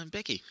Asuka and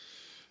Becky.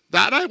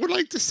 That I would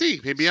like to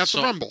see. Maybe at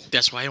the Rumble.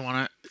 That's why I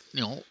want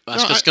to,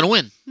 Asuka's going to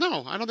win.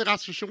 No, I don't think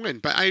Asuka should win.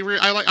 But I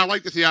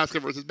like to see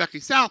Asuka versus Becky.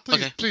 Sal,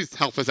 please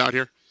help us out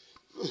here.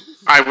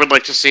 I would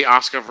like to see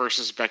Asuka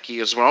versus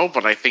Becky as well,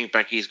 but I think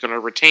Becky's going to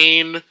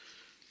retain,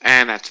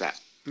 and that's that.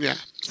 Yeah.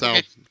 So,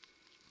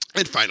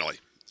 and finally,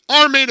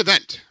 our main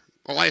event.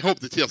 Well, I hope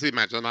the TLC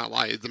match, I'm not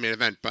lying, is the main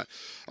event, but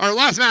our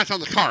last match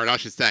on the card, I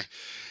should say.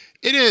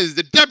 It is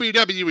the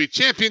WWE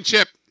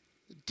Championship.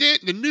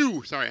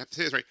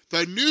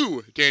 The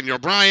new Daniel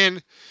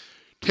Bryan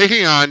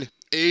taking on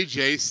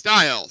AJ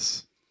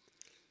Styles.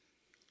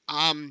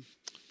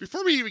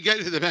 Before we even get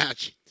into the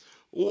match,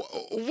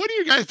 what do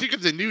you guys think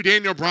of the new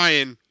Daniel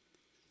Bryan's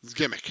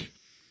gimmick?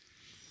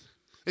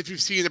 If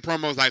you've seen the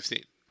promos I've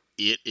seen.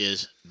 It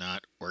is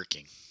not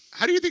working.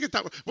 How do you think it's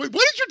not? What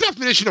is your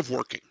definition of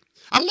working?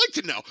 I'd like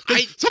to know.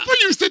 Somewhere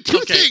you said two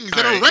things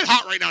that are red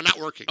hot right now, not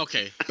working.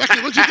 Okay.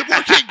 Becky Lynch isn't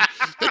working.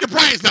 Daniel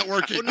Bryan's not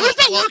working. Well,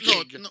 Who's not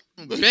working? No,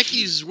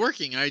 Becky's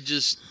working. I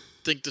just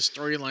think the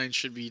storyline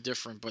should be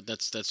different, but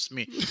that's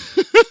me.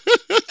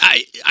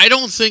 I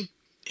don't think.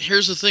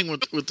 Here's the thing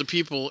with the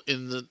people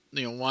in the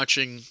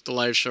watching the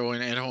live show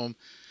and at home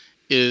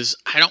is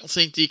I don't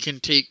think they can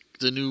take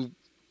the new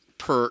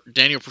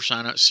Daniel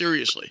persona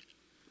seriously.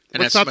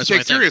 And What's not to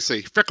take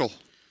seriously? Fickle.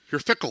 You're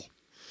fickle.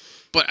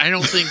 But I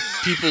don't think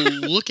people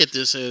look at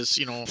this as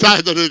Sorry, I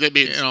don't know what that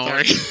means.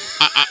 Sorry.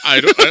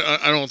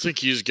 I don't think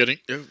he's getting.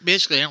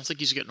 Basically, I don't think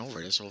he's getting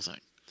over it. That's the whole thing.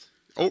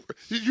 Oh,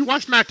 you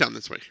watched SmackDown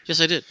this week? Yes,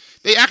 I did.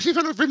 They actually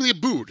found him really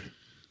booed.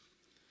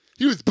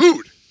 He was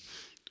booed.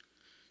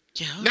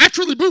 Yeah.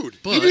 Naturally booed.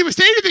 He didn't even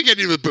say anything yet.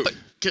 He was booed.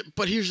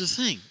 But here's the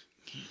thing.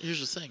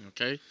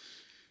 Okay.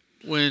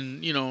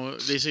 When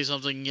they say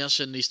something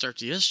yes and they start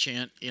the yes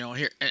chant,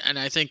 here, and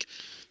I think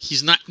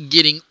he's not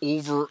getting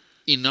over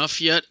enough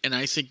yet, and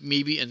I think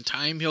maybe in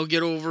time he'll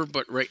get over,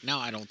 but right now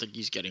I don't think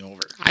he's getting over.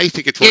 I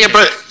think it's working. Yeah,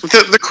 but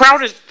the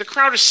crowd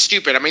is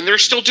stupid. I mean, they're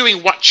still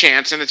doing what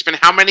chants, and it's been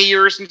how many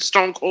years since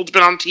Stone Cold's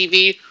been on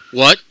TV?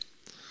 What?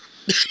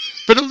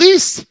 But at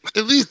least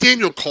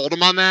Daniel called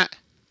him on that.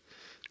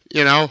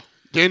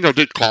 Daniel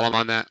did call him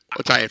on that,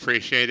 which I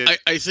appreciated.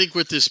 I think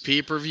with this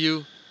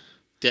pay-per-view,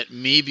 that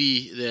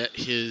maybe that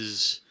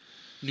his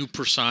new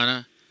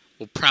persona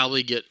will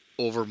probably get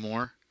over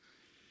more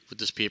with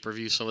this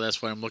pay-per-view, so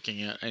that's what I'm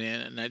looking at,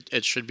 and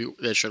that should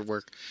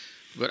work.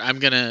 But I'm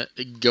gonna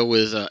go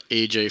with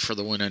AJ for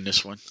the win on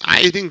this one.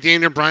 I think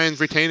Daniel Bryan's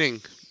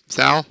retaining.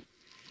 Sal?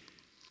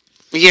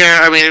 Yeah,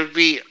 I mean, it would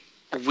be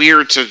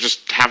weird to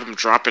just have him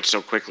drop it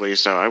so quickly,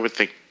 so I would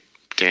think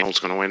Daniel's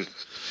going to win.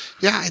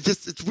 Yeah,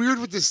 it's weird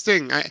with this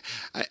thing. I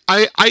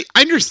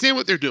understand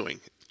what they're doing.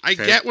 I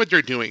get what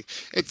they're doing.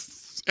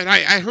 And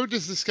I heard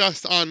this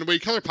discussed on the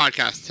Wade Keller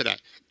podcast today.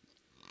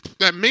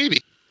 That maybe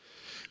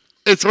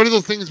it's one of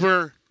those things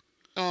where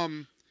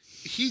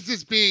he's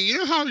just being,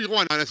 how you go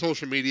on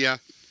social media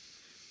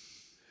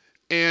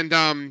and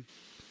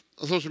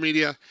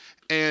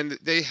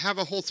they have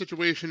a whole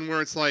situation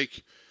where it's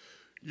like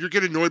you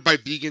get annoyed by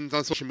vegans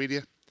on social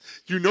media.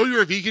 You know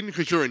you're a vegan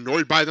because you're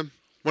annoyed by them.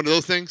 One of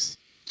those things.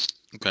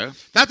 Okay.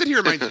 That's what he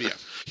reminds me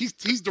of. He's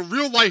the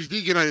real life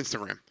vegan on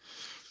Instagram.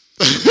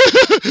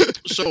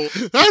 So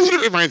that's what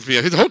it reminds me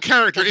of. His whole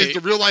character is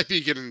the real life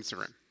vegan on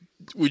Instagram.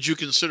 Would you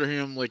consider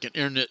him like an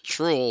internet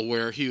troll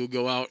where he will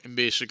go out and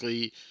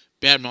basically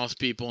badmouth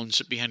people and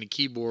sit behind a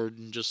keyboard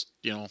and just,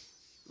 No,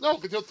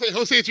 because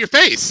he'll say it to your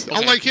face. Okay.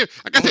 Unlike him.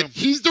 Like I said,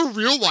 he's the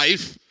real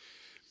life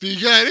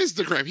vegan on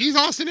Instagram. He's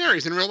Austin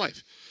Aries in real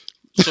life.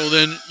 So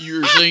then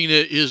you're saying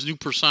that his new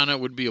persona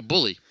would be a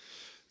bully?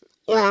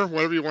 Or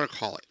whatever you want to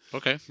call it.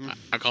 Okay.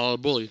 I call it a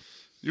bully.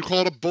 You call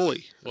it a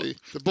bully. Well,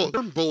 the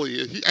term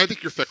bully, I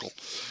think you're fickle.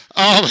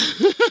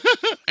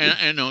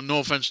 And no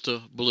offense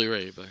to Bully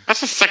Ray. But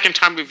that's the second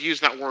time we've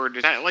used that word.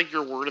 Is that like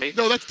your word?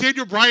 No, that's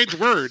Daniel Bryan's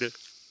word.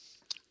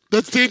 He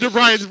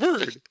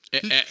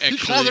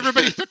called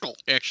everybody fickle.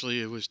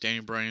 Actually, it was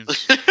Daniel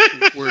Bryan's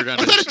word on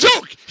it. That's not a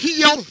joke. He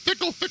yelled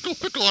fickle, fickle,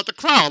 fickle at the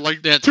crowd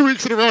like 2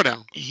 weeks in a row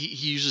now. He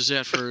uses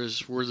that for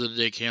his word of the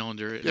day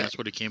calendar, and that's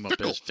what it came up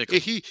as, fickle.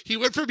 He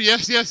went from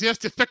yes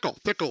to fickle,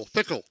 fickle,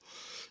 fickle.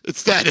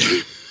 It's that.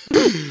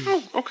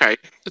 Oh, okay.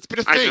 It's been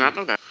a thing. I did not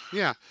know that.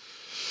 Yeah.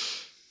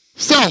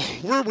 So,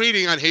 we're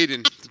waiting on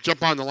Haydn to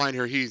jump on the line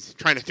here. He's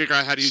trying to figure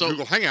out how to use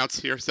Google Hangouts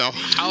here. So,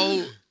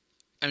 how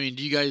I mean,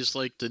 do you guys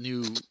like the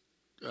new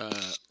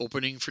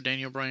opening for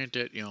Daniel Bryan?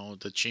 That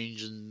the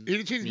change in he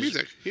didn't change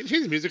music. He didn't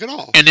change the music at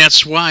all. And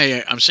that's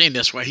why I'm saying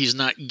that's why he's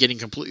not getting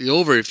completely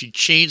over. If you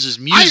change his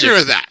music, I agree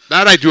with that.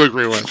 That I do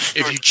agree with.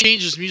 If you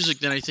change his music,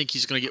 then I think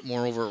he's going to get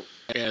more over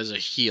as a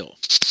heel.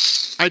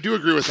 I do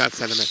agree with that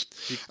sentiment.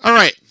 All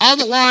right, on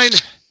the line,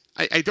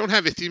 I don't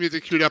have his theme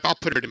music queued up. I'll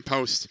put it in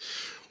post.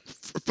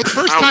 For the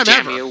first time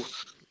ever,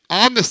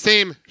 on the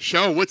same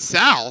show with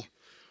Sal,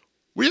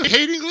 we have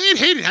Haydn Gleed.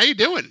 Haydn, how you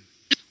doing?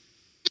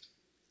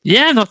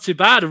 Yeah, not too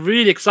bad. I'm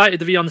really excited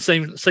to be on the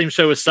same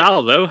show as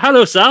Sal, though.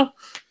 Hello, Sal.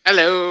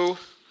 Hello.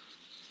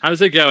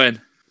 How's it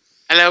going?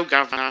 Hello,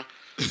 Governor.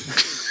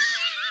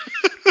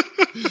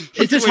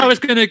 Is this how it's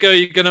going to go?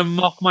 You're going to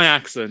mock my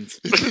accent?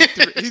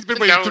 He's been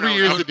waiting 3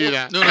 years to do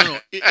that. No.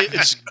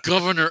 It's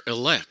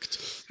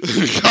Governor-elect.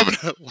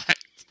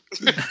 Governor-elect.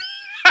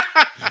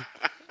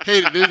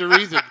 Hey, there's a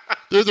reason.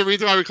 There's a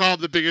reason why we call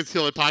him the biggest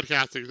heel in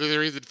podcasting. There's a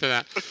reason for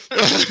that.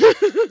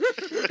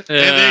 And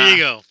there you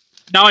go.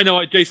 Now I know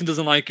why Jason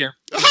doesn't like him.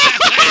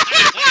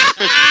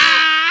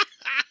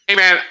 Hey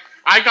man,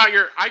 I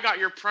got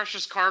your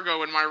precious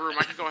cargo in my room.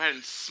 I can go ahead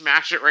and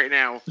smash it right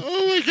now.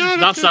 Oh my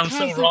god, that sounds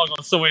so wrong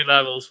on so many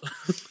levels.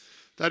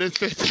 That is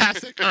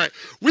fantastic. All right,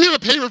 we have a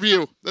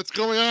pay-per-view that's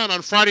going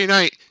on Friday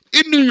night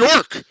in New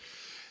York.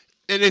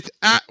 And it's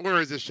at, where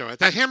is this show?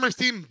 It's at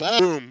Hammerstein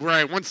Ballroom, where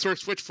I once saw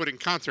Switchfoot in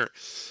concert.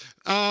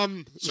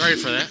 Sorry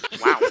for that.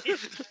 Wow.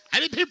 I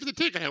didn't pay for the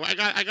ticket.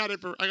 I got it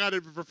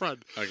for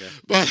fun. Okay.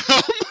 But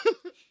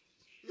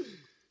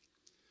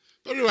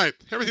anyway,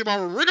 Hammerstein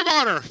Ballroom, Ring of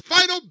Honor,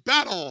 Final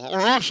Battle,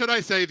 or should I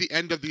say, the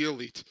end of the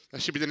Elite.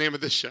 That should be the name of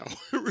this show.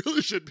 It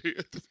really should be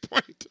at this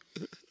point.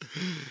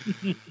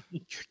 You're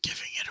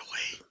giving it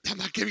away. I'm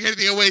not giving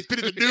anything away. It's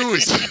been in the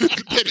news.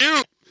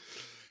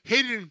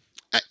 Haydn,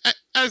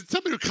 as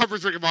somebody who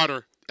covers Ring of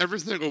Honor every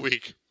single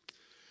week,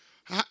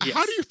 how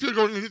do you feel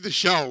going into the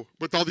show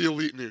with all the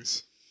Elite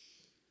news?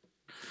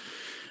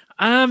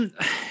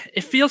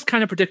 It feels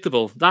kind of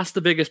predictable. That's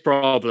the biggest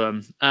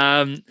problem.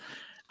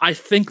 I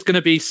think it's going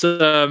to be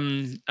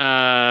some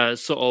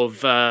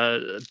sort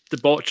of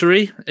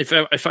debauchery,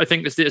 if I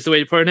think is the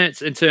way to put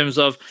it, in terms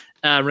of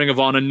Ring of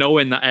Honor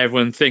knowing that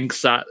everyone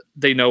thinks that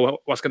they know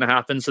what's going to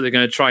happen, so they're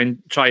going to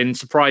try and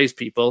surprise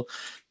people.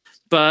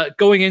 But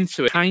going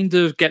into it, kind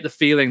of get the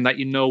feeling that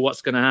you know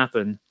what's going to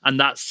happen, and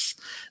that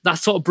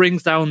sort of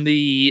brings down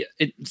the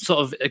sort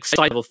of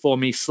excitement for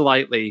me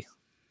slightly.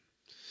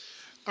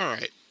 All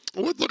right,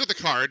 well, let's look at the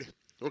card.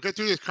 We'll get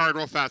through this card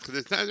real fast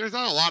because there's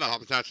not a lot of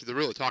options actually to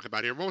really talk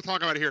about here. What we'll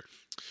talk about here,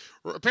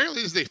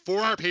 apparently this is a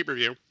 4-hour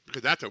pay-per-view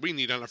because that's what we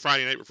need on a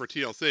Friday night before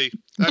TLC.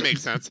 That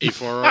makes sense. A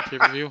 4-hour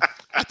pay-per-view?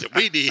 That's what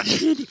we need.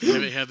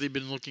 Have they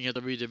been looking at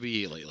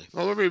WWE lately?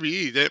 Well,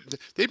 WWE,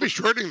 they've been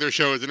shortening their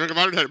shows. And Ring of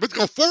Honor said, let's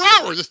go 4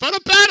 hours. It's Final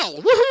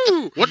Battle.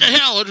 Woohoo! What the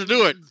hell? Let's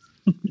do it.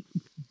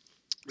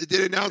 They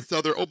did announce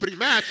their opening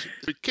match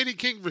with Kenny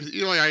King versus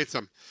Eli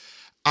Isom.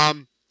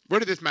 Where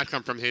did this match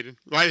come from, Haydn?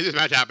 Why is this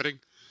match happening?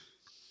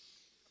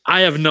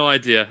 I have no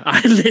idea.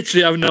 I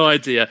literally have no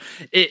idea.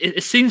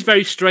 It seems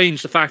very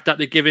strange, the fact that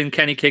they're giving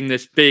Kenny King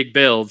this big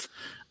build,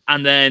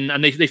 and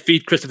they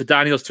feed Christopher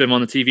Daniels to him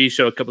on the TV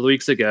show a couple of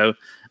weeks ago,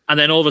 and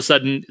then all of a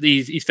sudden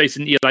he's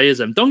facing Eli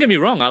Isom. Don't get me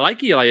wrong, I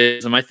like Eli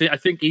Isom. I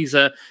think he's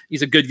a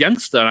good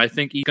youngster. I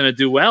think he's going to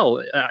do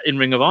well in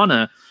Ring of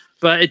Honor,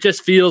 but it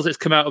just feels it's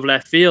come out of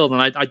left field,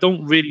 and I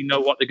don't really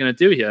know what they're going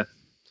to do here.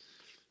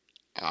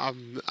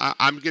 I'm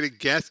going to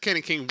guess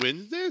Kenny King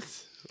wins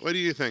this. What do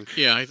you think?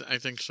 Yeah, I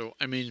think so.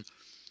 I mean,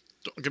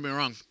 don't get me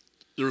wrong.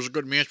 There was a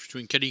good match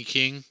between Kenny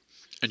King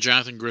and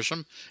Jonathan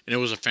Gresham, and it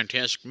was a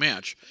fantastic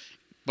match.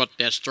 But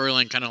that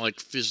storyline kind of like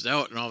fizzed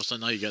out, and all of a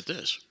sudden now you got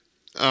this.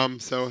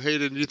 So,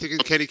 Haydn, do you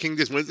think Kenny King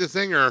just wins this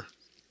thing, or?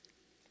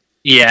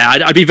 Yeah,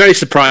 I'd be very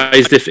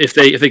surprised if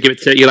they give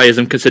it to Eli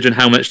Isom, considering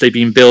how much they've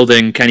been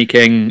building Kenny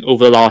King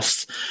over the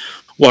last.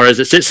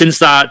 Whereas since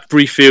that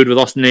brief feud with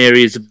Austin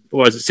Aries,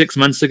 6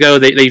 months ago,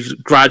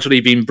 they've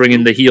gradually been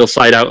bringing the heel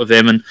side out of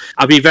him, and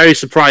I'd be very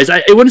surprised.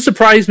 It wouldn't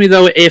surprise me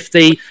though if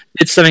they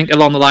did something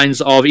along the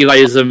lines of Eli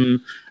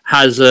Isom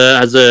has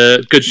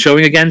a good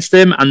showing against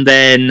him, and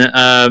then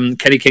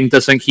Kenny King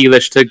does something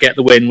heelish to get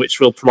the win, which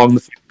will prolong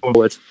the feud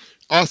forward.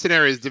 Austin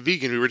Aries, the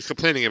vegan we were just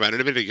complaining about it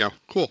a minute ago.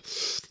 Cool.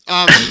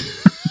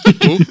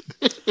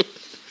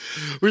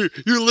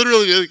 You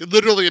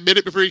literally a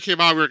minute before you came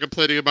on, we were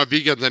complaining about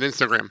vegans on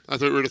Instagram.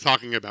 That's what we were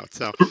talking about.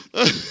 So,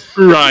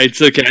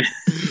 right, okay.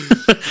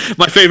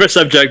 My favorite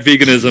subject,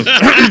 veganism.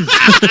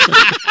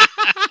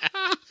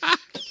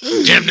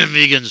 Damn them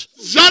vegans.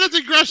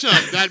 Jonathan Gresham,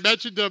 that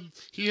mentioned him.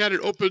 He had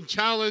an open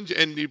challenge,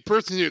 and the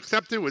person who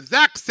accepted was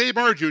Zack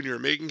Sabre Jr.,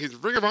 making his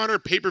Ring of Honor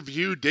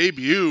pay-per-view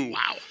debut.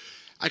 Wow.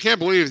 I can't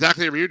believe Zack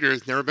Sabre Jr.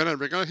 has never been on a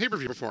Ring of Honor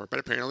pay-per-view before, but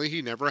apparently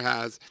he never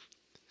has.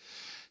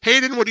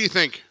 Haydn, what do you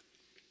think?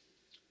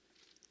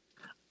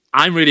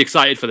 I'm really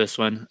excited for this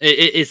one.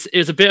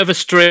 It's a bit of a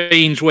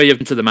strange way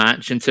into the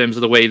match in terms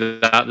of the way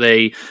that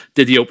they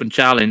did the open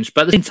challenge.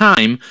 But at the same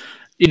time,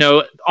 you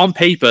know, on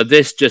paper,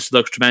 this just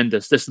looks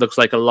tremendous. This looks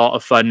like a lot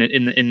of fun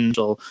in the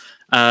intro.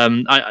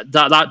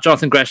 That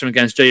Jonathan Gresham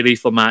against Jay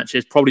Lethal match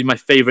is probably my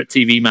favorite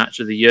TV match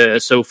of the year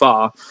so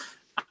far.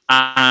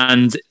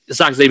 And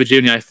Zack Sabre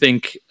Jr., I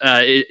think,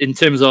 in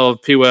terms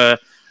of pure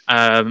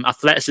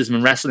athleticism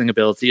and wrestling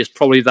ability, is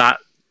probably that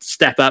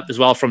step up as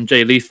well from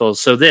Jay Lethal.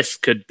 So this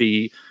could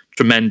be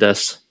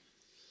tremendous.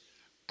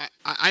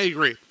 I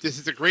agree. This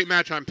is a great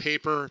match on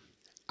paper.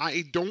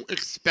 I don't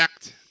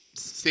expect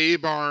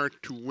Sabre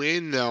to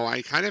win, though.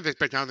 I kind of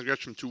expect Jonathan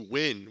Gresham to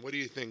win. What do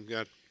you think,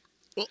 Dad?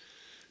 Well,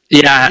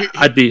 yeah,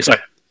 I'd be sorry.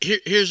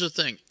 Here's the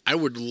thing. I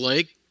would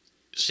like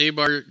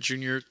Sabre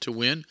Jr. to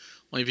win,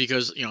 only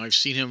because I've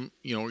seen him.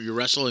 You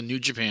wrestle in New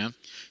Japan.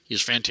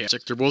 He's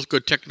fantastic. They're both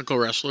good technical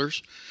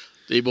wrestlers.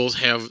 They both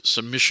have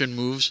submission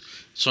moves.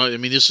 So, I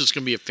mean, this is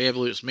going to be a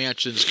fabulous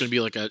match, and it's going to be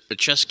like a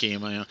chess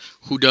game.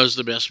 Who does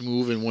the best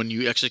move, and when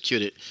you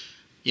execute it.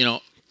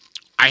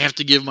 I have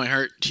to give my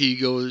heart to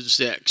go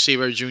Zack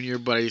Sabre Jr.,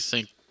 but I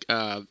think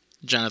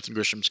Jonathan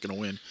Gresham's going to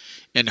win.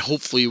 And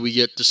hopefully we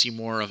get to see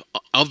more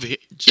of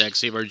Zack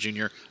Sabre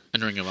Jr.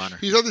 in Ring of Honor.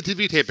 He's on the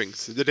TV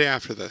tapings the day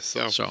after this.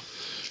 So.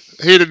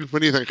 Hayden,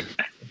 what do you think?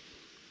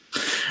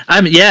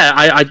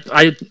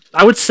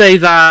 I would say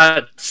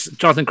that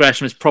Jonathan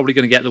Gresham is probably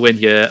going to get the win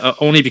here,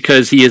 only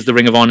because he is the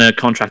Ring of Honor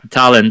contracted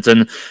talent,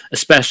 and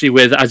especially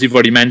with, as you've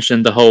already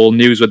mentioned, the whole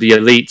news with the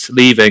Elite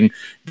leaving,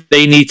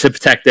 they need to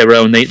protect their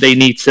own. They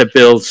need to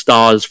build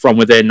stars from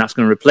within that's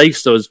going to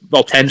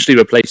potentially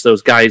replace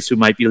those guys who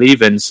might be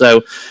leaving.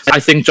 So I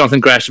think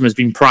Jonathan Gresham has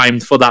been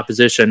primed for that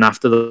position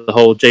after the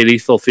whole Jay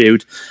Lethal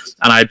feud,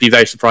 and I'd be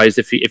very surprised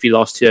if he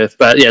lost here.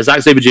 But yeah,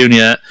 Zack Sabre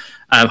Jr.,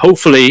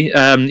 hopefully,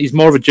 he's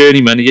more of a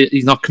journeyman.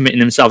 He's not committing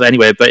himself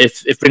anyway. But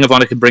if Ring of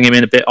Honor can bring him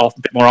in a bit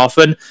more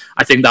often,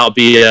 I think that'll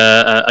be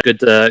a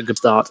good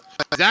start.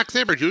 Zack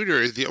Sabre Jr.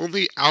 is the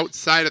only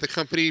outside of the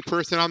company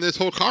person on this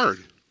whole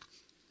card.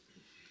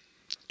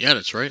 Yeah,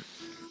 that's right.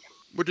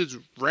 Which is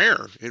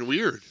rare and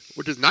weird.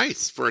 Which is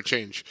nice for a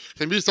change.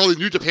 I'm used to all these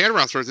New Japan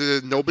wrestlers.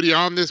 There's nobody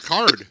on this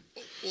card.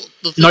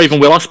 Well, not even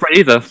Will Ospreay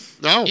either.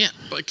 No. Yeah,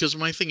 because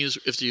my thing is,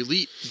 if the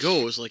Elite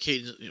goes, like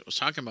Hayden was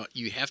talking about,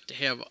 you have to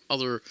have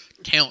other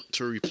talent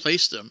to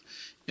replace them,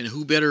 and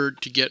who better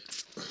to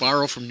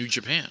borrow from New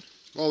Japan?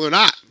 Well, they're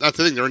not. That's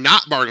the thing. They're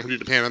not borrowing from New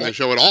Japan on the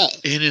show at all.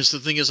 And the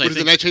thing is, I think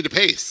the night change of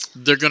pace.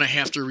 They're going to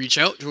have to reach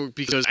out to her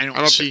because I don't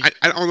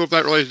know if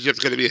that relationship's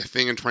going to be a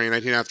thing in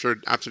 2019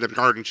 after the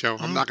Garden show.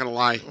 I'm not going to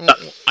lie.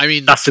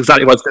 That's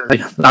exactly what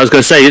I was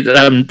going to say.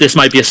 This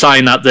might be a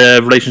sign that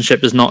the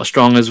relationship is not as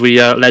strong as we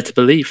are led to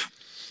believe.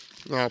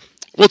 Well,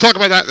 we'll talk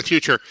about that in the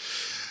future.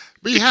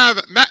 We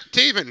have Matt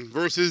Taven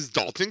versus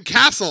Dalton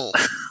Castle.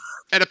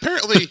 And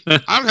apparently,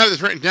 I don't have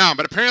this written down,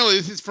 but apparently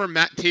this is for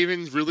Matt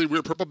Taven's really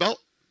weird purple belt.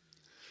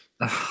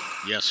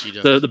 Yes, he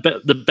does.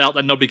 The belt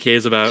that nobody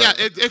cares about.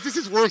 Yeah, this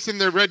is worse than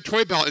the red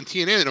toy belt in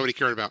TNA that nobody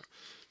cared about.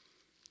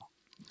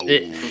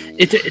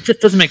 It just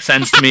doesn't make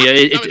sense to me.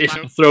 It's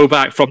a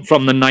throwback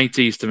from the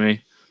 90s to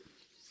me.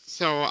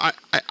 So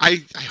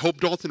I hope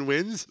Dalton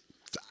wins.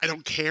 I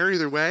don't care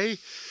either way.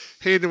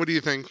 Hayden, what do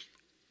you think?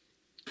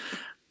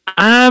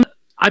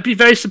 I'd be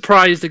very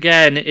surprised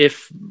again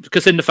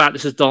because in the fact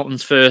this is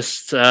Dalton's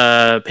first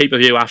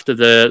pay-per-view after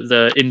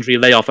the injury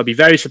layoff, I'd be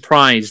very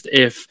surprised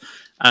if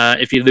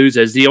he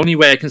loses. The only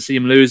way I can see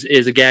him lose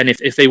is, again,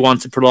 if they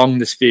want to prolong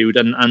this feud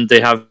and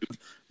they have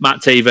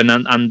Matt Taven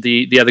and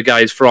the other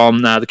guys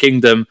from the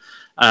Kingdom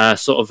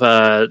sort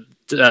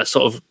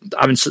of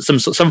having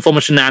some form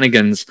of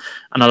shenanigans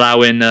and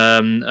allowing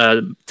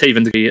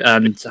Taven to be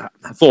and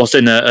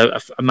forcing a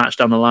match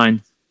down the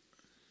line.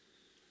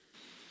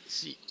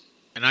 See,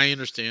 and I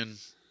understand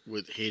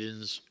with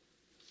Hayden's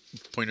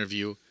point of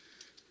view,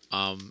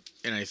 and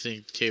I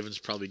think Taven's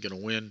probably going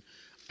to win.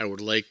 I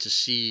would like to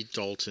see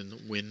Dalton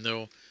win,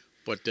 though,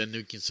 but then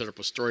you can set up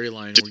a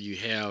storyline where you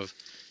have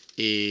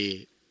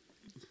a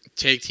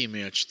tag team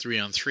match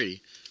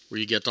 3-on-3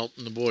 where you get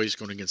Dalton and the boys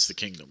going against the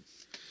Kingdom.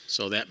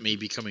 So that may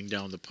be coming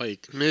down the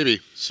pike. Maybe.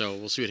 So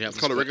we'll see what happens.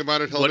 It's called a Ring of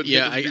Honor television.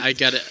 Yeah, I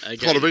got it.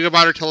 It's called a Ring of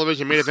Honor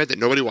television main event that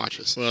nobody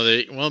watches. Well,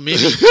 maybe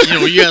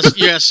you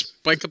ask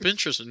spike up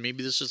interest, and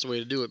maybe this is the way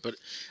to do it. But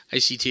I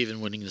see Taven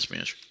winning this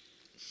match.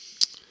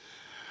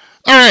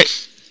 All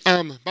right.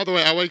 By the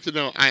way, I like to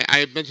know,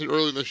 I mentioned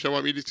earlier in the show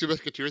I'm eating Two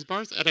Musketeers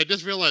bars, and I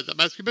just realized that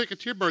my Two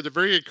Musketeers bars are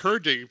very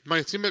encouraging.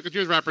 My Two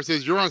Musketeers rapper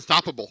says, "You're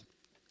unstoppable."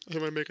 I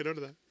want to make a note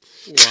of that.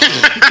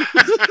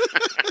 Wow.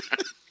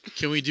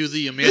 Can we do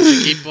the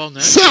Magic 8 Ball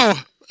next? So,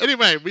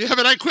 anyway, we have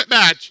an I Quit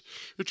match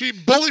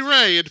between Bully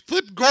Ray and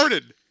Flip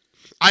Gordon.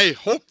 I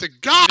hope to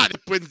God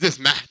it wins this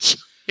match.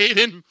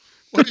 Hayden,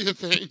 what do you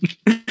think?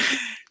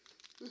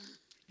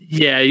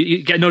 Yeah,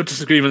 you get no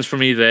disagreements from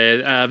me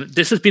there.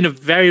 This has been a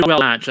very well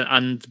match,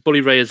 and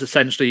Bully Ray has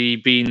essentially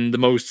been the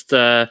most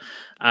sort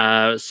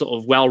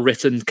of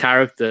well-written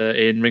character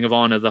in Ring of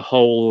Honor the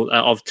whole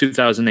of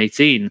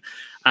 2018.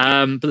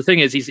 But the thing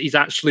is, he's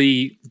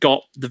actually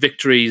got the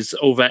victories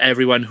over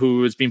everyone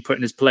who has been put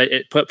in his put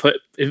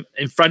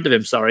in front of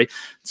him. Sorry,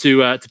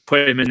 to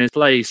put him in his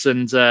place.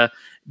 And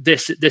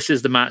this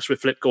is the match where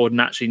Flip Gordon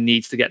actually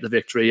needs to get the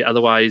victory.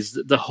 Otherwise,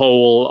 the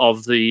whole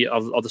of the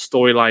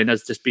storyline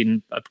has just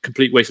been a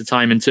complete waste of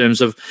time in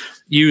terms of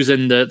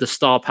using the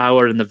star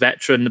power and the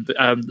veteran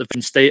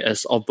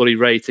status of Bully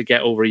Ray to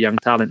get over a young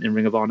talent in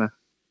Ring of Honor.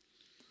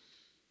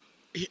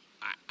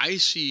 I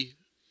see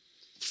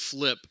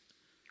Flip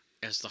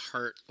as the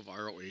heart of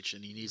ROH,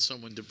 and he needs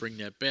someone to bring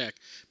that back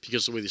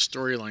because of the way the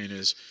storyline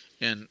is.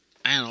 And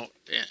I don't know,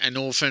 and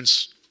no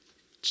offense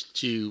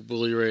to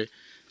Bully Ray,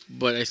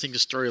 but I think the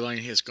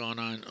storyline has gone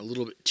on a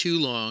little bit too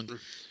long,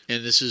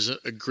 and this is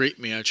a great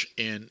match,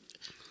 and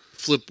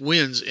Flip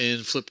wins,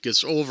 and Flip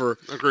gets over.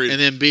 Agreed. And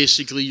then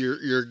basically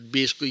you're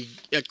basically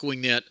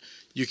echoing that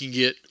you can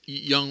get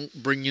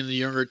bring in the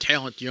younger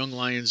talent, young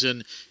lions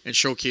in, and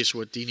showcase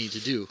what they need to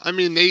do. I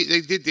mean, they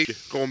did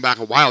going back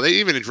a while. They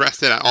even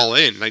addressed it at All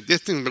In. Like, this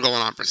thing's been going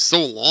on for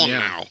so long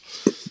now.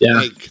 Yeah.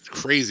 Like, it's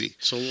crazy.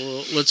 So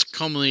let's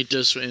culminate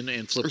this and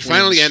Flip wins.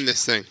 Finally end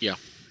this thing. Yeah.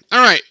 All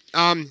right.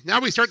 Now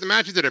we start the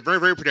matches that are very,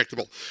 very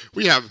predictable.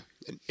 We have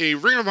a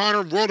Ring of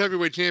Honor World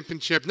Heavyweight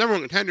Championship number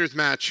 1 contenders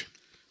match.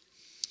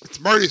 It's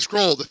Marty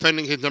Scurll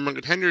defending his number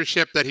 1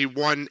 contendership that he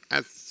won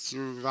at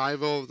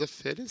Survival of the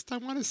Fittest, I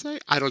want to say.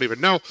 I don't even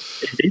know.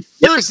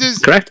 Versus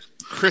Correct.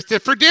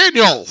 Christopher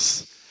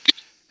Daniels.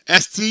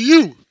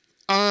 STU.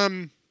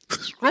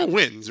 Scurll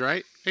wins,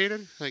 right,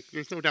 Hayden? Like,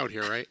 there's no doubt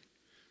here, right?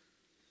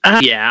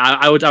 Yeah,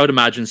 I would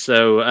imagine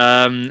so.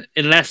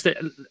 Unless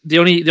the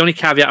only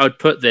caveat I would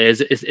put there is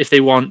if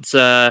they want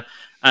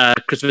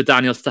Christopher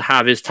Daniels to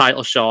have his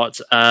title shot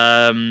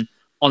on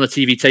the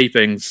TV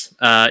tapings,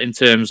 in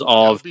terms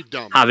of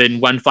having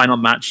one final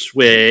match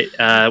where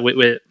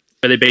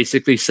they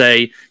basically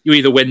say you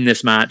either win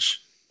this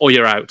match or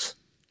you're out.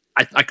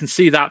 I can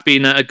see that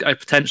being a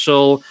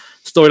potential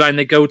storyline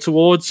they go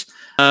towards.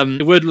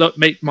 It would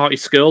make Marty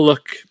Scurll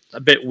look a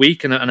bit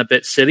weak and a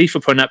bit silly for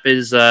putting up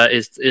his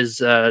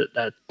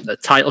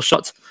title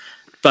shot.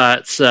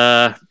 But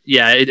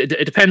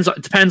it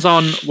depends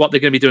on what they're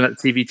going to be doing at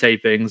the TV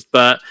tapings.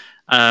 But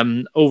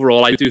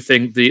overall, I do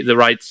think the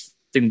right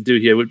thing to do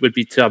here would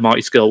be to have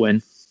Marty Scurll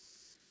win.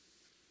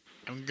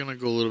 I'm going to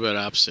go a little bit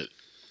opposite.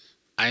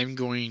 I'm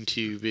going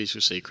to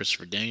basically say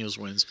Christopher Daniels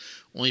wins,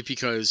 only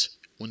because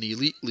when the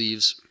Elite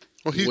leaves...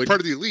 Well, he's part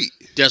of the Elite.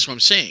 That's what I'm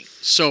saying.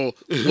 So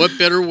what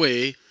better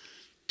way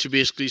to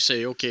basically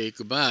say, okay,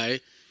 goodbye,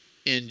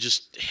 and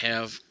just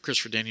have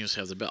Christopher Daniels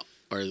have the belt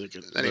or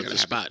the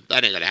spot?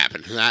 That ain't going to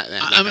happen.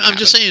 I'm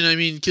just saying, I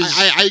mean... Cause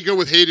I go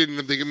with Hayden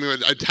if they give me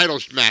a title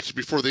match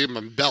before they give him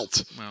a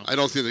belt. Well, I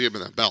don't think they give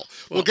him a belt.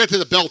 We'll get to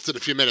the belts in a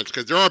few minutes,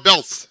 because there are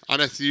belts on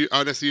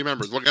SCU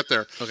members. We'll get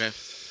there. Okay.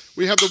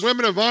 We have the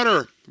Women of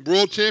Honor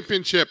World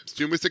Championship.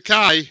 Suma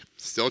Sakai,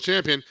 still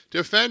champion,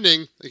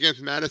 defending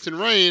against Madison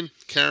Rayne,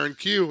 Karen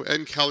Q,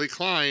 and Kelly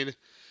Klein.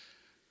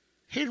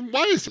 Hayden,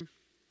 why is...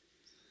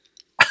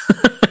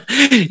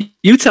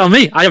 You tell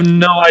me. I have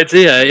no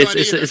idea.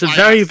 It's a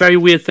very, very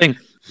weird thing,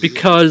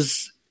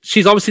 because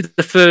she's obviously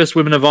the first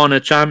Women of Honor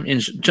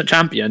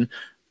champion,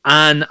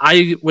 and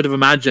I would have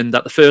imagined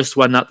that the first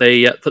one that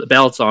they put the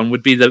belt on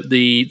would be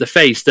the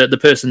face, the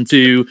person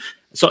to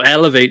sort of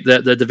elevate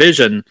the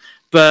division.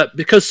 But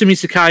because Sumi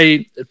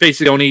Sakai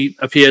basically only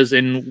appears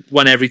in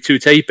one every 2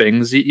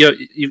 tapings,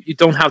 you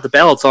don't have the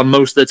belt on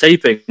most of the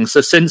tapings.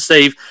 So since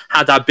they've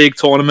had that big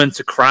tournament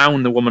to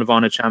crown the Woman of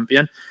Honor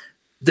champion,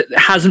 it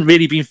hasn't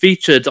really been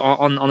featured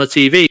on the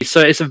TV. So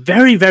it's a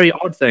very, very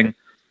odd thing.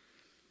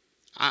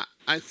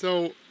 I'm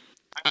going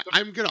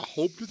to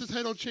hope there's a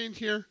title change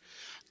here.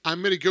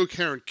 I'm going to go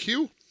Karen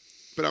Q,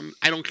 but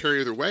I don't care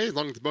either way, as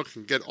long as the book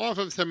can get off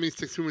of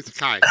 76 Sumi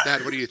Sakai.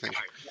 Dad, what do you think?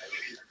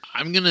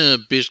 I'm going to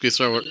basically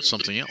throw out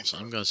something else.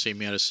 I'm going to say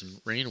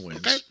Madison Rayne wins.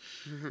 Okay.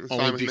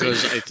 Only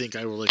because I think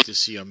I would like to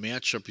see a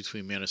matchup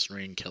between Madison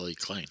Rayne and Kelly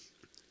Klein.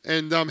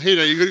 And, hey,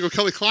 are you going to go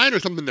Kelly Klein or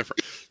something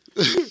different?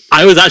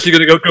 I was actually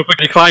going to go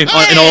Kelly Klein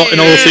in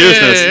all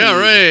seriousness. Yeah,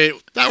 right.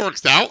 That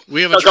works out.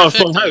 We have a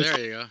trifecta.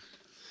 There you go.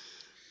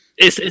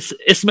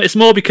 It's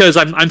more because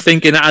I'm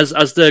thinking as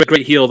the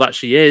great heel that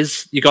she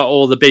is, you got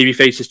all the baby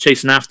faces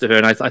chasing after her,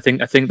 and I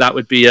think that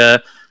would be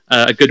a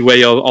good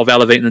way of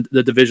elevating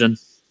the division.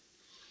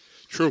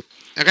 True.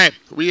 Okay,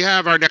 we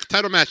have our next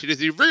title match. It is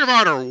the Ring of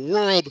Honor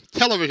World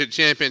Television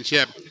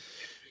Championship.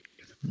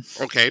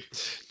 Okay.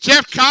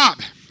 Jeff Cobb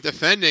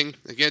defending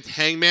against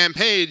Hangman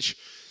Page.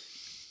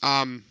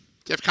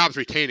 Jeff Cobb's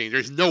retaining.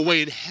 There's no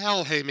way in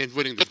hell Hangman's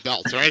winning this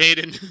belt, right,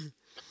 Hayden?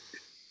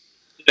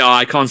 No,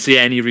 I can't see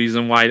any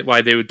reason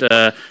why they would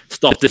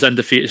stop this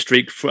undefeated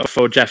streak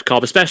for Jeff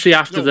Cobb, especially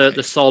after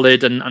the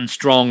solid and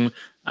strong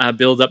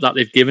build-up that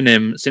they've given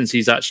him since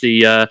he's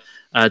actually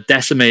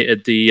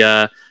decimated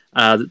the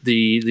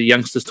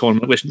youngsters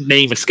tournament, which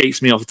name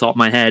escapes me off the top of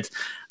my head.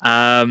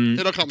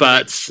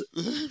 But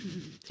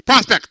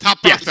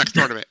top prospects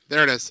tournament.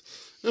 There it is.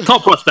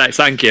 Top prospects,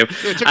 thank you.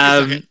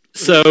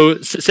 So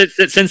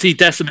since he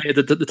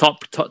decimated the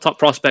top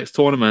prospects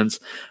tournament,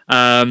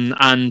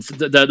 and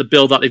the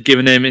build that they've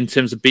given him in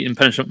terms of beating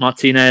Punishment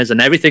Martinez and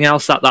everything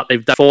else that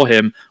they've done for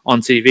him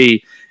on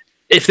TV,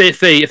 if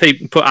they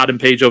put Adam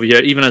Page over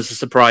here, even as a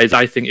surprise,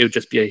 I think it would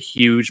just be a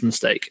huge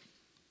mistake.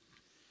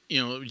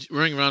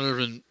 Ring of Honor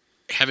has been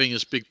having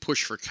this big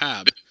push for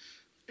Cobb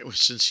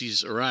since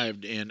he's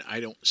arrived, and I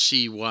don't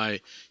see why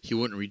he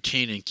wouldn't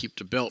retain and keep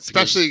the belt.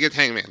 Especially against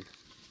Hangman.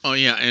 Oh,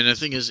 yeah, and the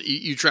thing is,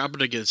 you drop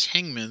it against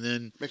Hangman,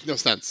 then... Makes no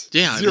sense.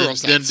 Yeah, Zero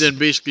sense. Then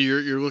basically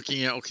you're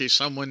looking at, okay,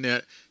 someone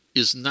that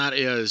is not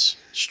as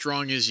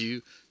strong as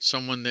you,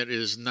 someone that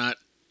is not,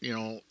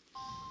 What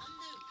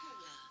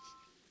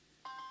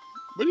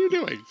are you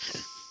doing?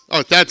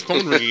 Oh, Dad's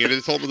phone ringing, and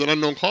it's told with an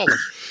unknown caller.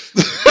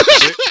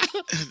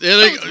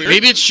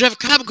 Maybe it's Jeff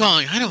Cobb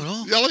calling, I don't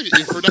know. Yelling at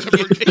you for never...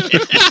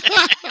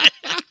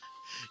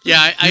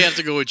 Yeah, I have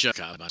to go with Jeff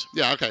Cobb.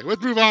 Yeah, okay,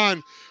 let's move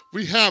on.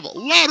 We have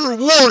Ladder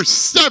War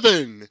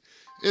 7.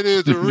 It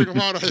is the Ring of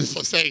Honor,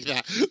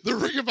 the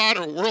Ring of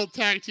Honor World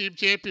Tag Team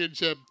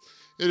Championship.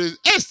 It is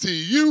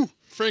SCU,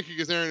 Frankie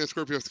Kazarian and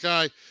Scorpio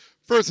Sky,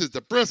 versus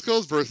the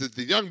Briscoes versus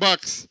the Young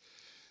Bucks.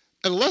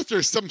 Unless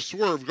there's some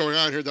swerve going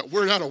on here that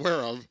we're not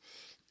aware of,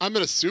 I'm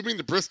assuming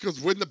the Briscoes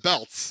win the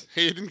belts.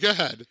 Hayden, go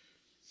ahead.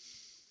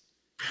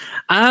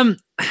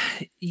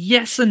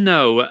 Yes and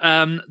no.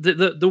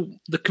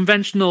 The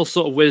conventional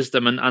sort of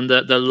wisdom and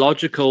the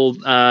logical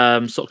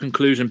sort of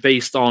conclusion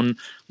based on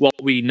what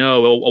we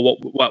know or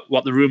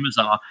what the rumors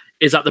are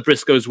is that the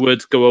Briscoes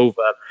would go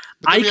over.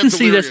 I can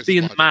see this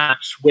being a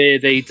match where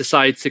they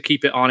decide to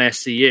keep it on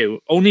SCU,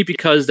 only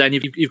because then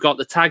you've got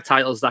the tag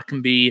titles that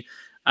can be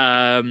put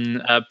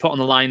on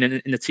the line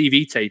in the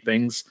TV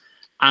tapings.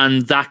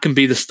 And that can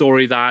be the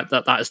story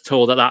that is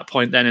told at that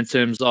point then in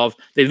terms of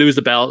they lose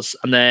the belts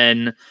and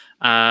then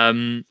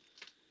Joe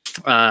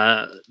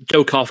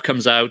Koff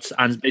comes out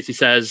and basically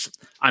says,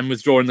 I'm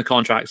withdrawing the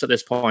contracts at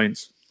this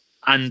point.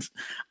 And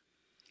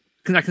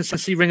I can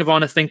see Ring of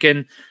Honor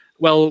thinking,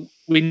 well,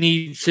 we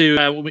need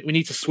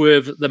to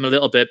swerve them a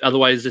little bit,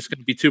 otherwise it's going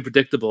to be too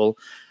predictable,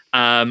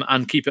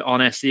 and keep it on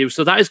SCU.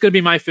 So that is going to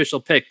be my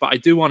official pick, but I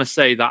do want to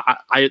say that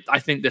I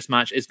think this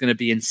match is going to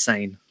be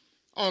insane.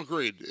 Oh,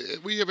 agreed.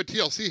 We have a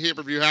TLC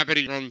pay-per-view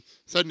happening on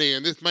Sunday,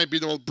 and this might be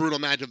the most brutal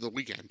match of the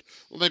weekend.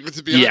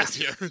 Let's be honest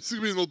here. This is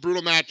going to be the most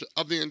brutal match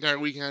of the entire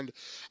weekend.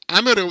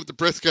 I'm going to go with the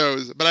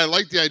Briscoes, but I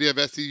like the idea of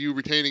SCU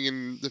retaining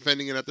and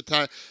defending it at the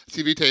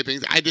TV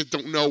tapings. I just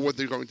don't know what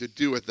they're going to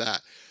do with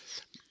that.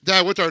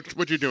 Dad,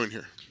 what you doing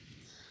here?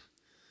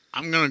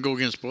 I'm going to go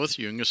against both of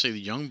you. I'm going to say the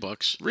Young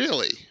Bucks.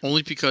 Really?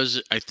 Only because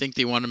I think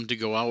they want them to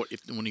go out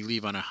when they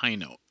leave on a high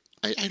note.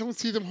 I don't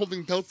see them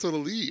holding belts to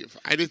leave.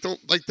 I just don't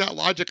like that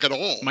logic at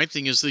all. My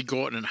thing is they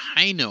go out on a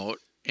high note,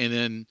 and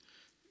then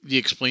you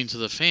explain to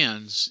the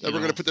fans that we're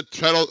going to put the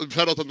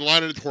titles on the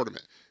line in the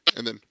tournament.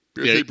 And then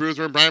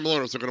Bruiser and Brian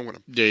Malonos are going to win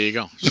them. There you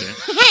go.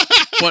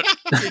 But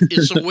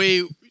it's a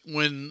way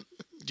when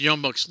the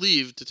Young Bucks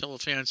leave to tell the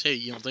fans, hey,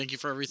 thank you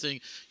for everything.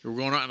 You're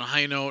going out on a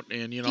high note,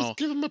 and just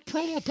give them a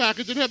promo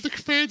package and have the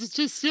fans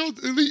just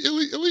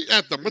elite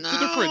at them. What's the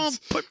difference?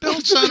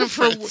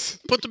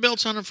 Put the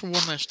belts on him for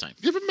one last time.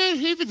 Give him Matt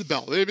Haven's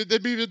belt.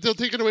 They'll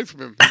take it away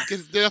from him.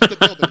 Get off the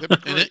belt.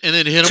 and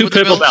then hit him with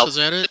the belts. Is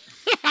that it?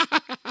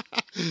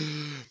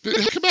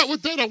 They come out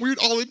with that weird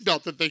all-in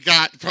belt that they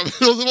got from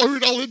those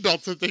weird all-in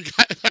belts that they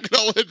got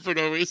all in for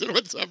no reason.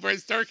 What's up, right?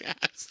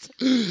 Starcast.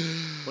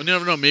 We'll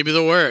never know. Maybe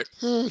they'll wear it.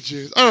 Oh,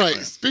 jeez. All right.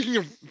 Speaking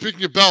of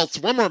belts,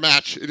 one more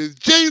match. It is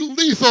Jay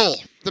Lethal,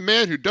 the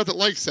man who doesn't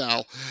like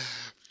Sal,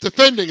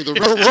 defending the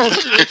World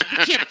Heavyweight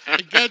Championship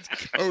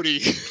against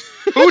Cody.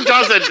 Who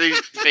doesn't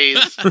these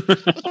days?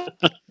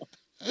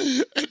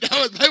 And that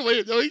was my way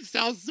of knowing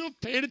Sal's still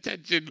paying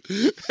attention.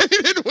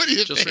 What do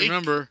you Just think?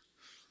 remember,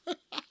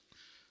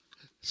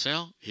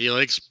 Sal, he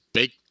likes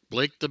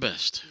Blake the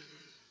best.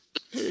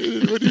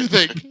 What do you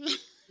think?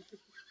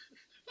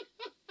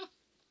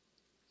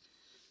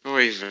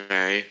 Oy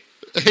vey.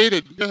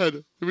 Hayden, go ahead.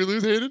 Did we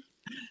lose Hayden?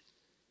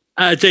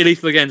 Jay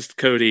Lethal against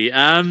Cody.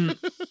 I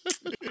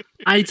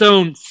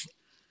don't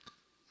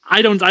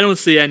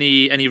see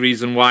any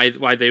reason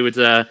why they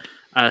would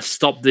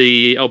stop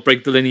or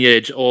break the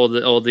lineage or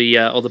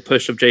the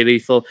push of Jay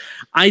Lethal.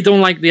 I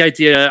don't like the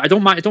idea. I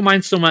don't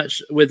mind so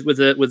much with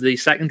the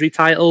secondary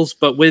titles,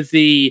 but with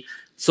the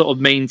sort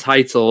of main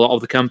title of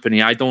the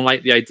company, I don't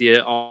like the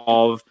idea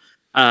of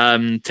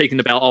taking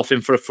the belt off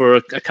him for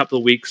a couple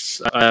of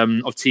weeks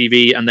of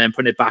TV and then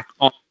putting it back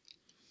on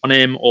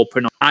him or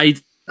putting on. I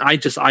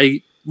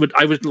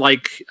would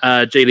like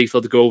Jay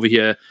Lethal to go over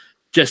here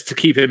just to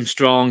keep him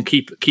strong,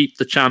 keep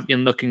the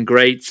champion looking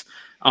great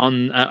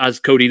on as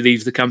Cody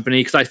leaves the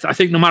company, because I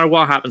think no matter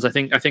what happens, I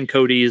think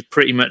Cody is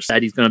pretty much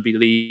said he's going to be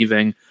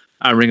leaving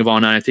Ring of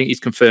Honor. I think he's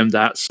confirmed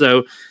that.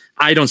 So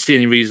I don't see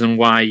any reason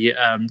why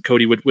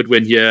Cody would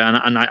win here,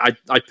 and I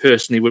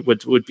personally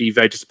would be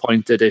very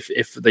disappointed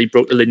if they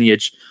broke the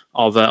lineage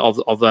of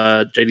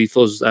Jay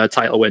Lethal's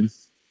title win.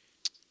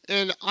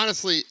 And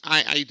honestly,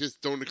 I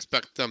just don't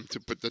expect them to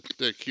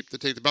keep the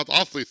take the belt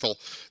off Lethal.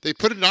 They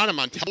put it on him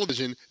on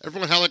television.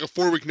 Everyone had like a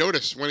 4-week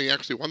notice when he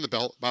actually won the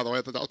belt. By the way,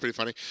 I thought that was pretty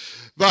funny.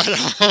 But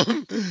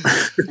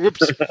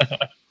whoops.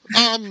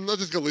 Let's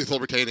just go Lethal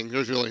retaining.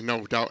 There's really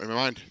no doubt in my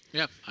mind.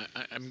 Yeah,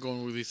 I'm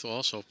going with Lethal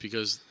also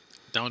because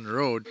down the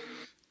road,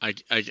 I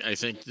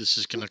think this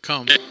is going to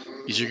come.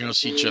 You're going to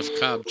see Jeff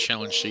Cobb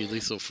challenge Jay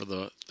Lethal for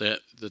the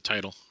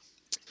title.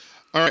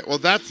 All right, well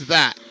that's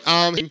that.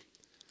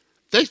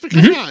 Thanks for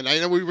coming on. I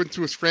know we went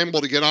through a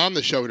scramble to get on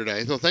the show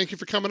today, so thank you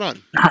for coming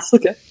on. That's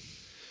okay.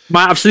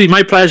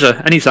 My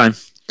pleasure. Anytime.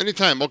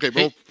 Anytime. Okay,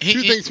 well,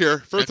 two things here.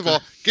 First of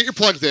all, get your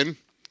plugs in.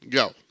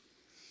 Go.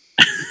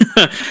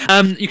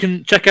 You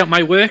can check out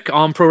my work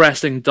on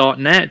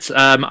prowrestling.net.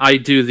 I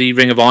do the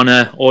Ring of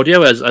Honor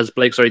audio, as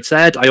Blake's already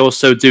said. I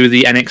also do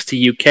the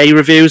NXT UK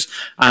reviews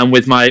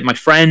with my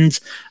friend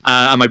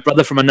and my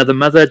brother from another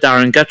mother,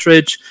 Darren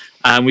Guttridge.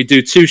 We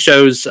do 2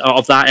 shows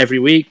of that every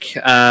week.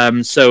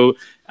 So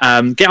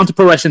get onto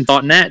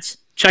prowrestling.net.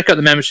 Check out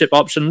the membership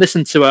option.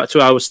 Listen to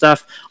our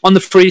stuff. On the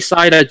free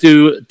side, I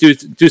do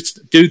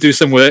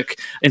some work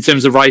in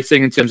terms of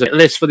writing, in terms of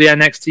lists for the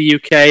NXT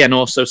UK, and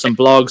also some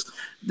blogs.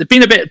 They've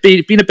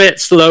been a bit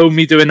slow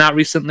me doing that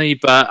recently,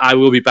 but I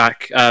will be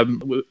back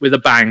with a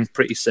bang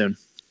pretty soon.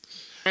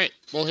 All right.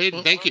 Well,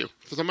 Hayden, thank you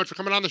so much for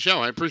coming on the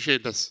show. I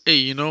appreciate this.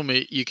 Hey,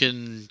 mate, you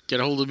can get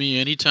a hold of me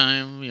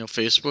anytime.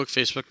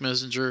 Facebook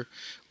Messenger,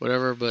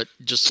 whatever. But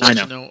just let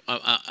you know,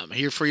 I'm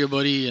here for you,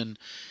 buddy, and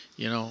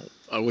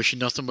I wish you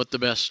nothing but the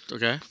best.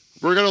 Okay.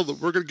 We're gonna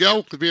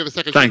go because we have a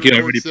second. Thank you,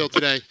 everybody. Still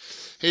today,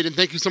 Hayden.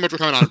 Thank you so much for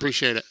coming on.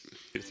 Appreciate it.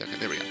 Wait a second.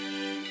 There we go.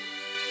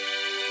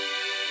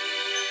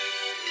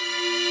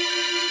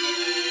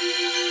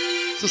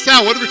 So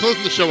Sal, what are we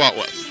closing the show out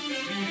with?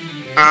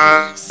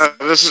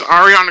 This is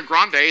Ariana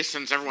Grande,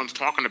 since everyone's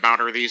talking about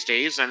her these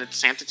days, and it's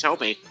Santa Tell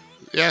Me.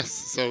 Yes.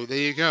 So there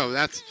you go.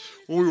 That's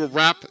where we will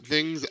wrap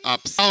things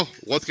up. So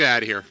let's get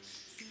out of here.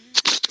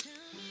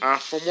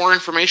 For more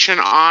information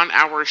on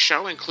our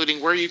show,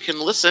 including where you can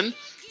listen,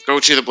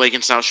 go to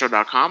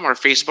theblakeandsalshow.com, our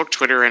Facebook,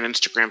 Twitter, and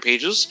Instagram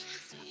pages.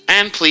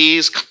 And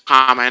please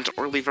comment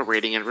or leave a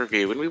rating and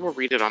review, and we will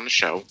read it on the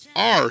show.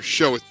 Our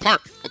show is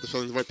part of the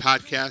Feelings Void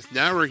Podcast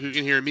Network. You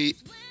can hear me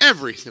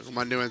every single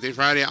Monday, Wednesday,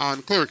 Friday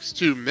on Clerks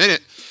 2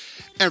 Minute.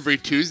 Every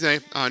Tuesday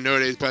on No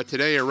Days But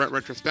Today, a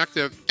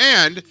retrospective.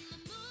 And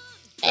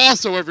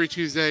also every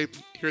Tuesday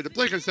here at the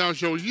Blake and Sal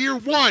Show, Year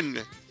 1.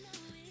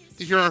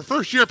 To hear our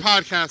first year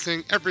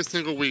podcasting every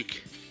single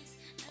week.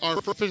 Our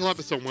official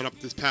episode went up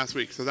this past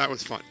week, so that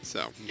was fun.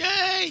 So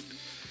yay!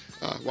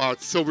 Wow,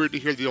 it's so weird to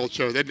hear the old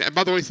show. And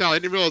by the way, Sal, I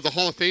didn't realize the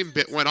Hall of Fame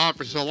bit went on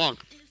for so long.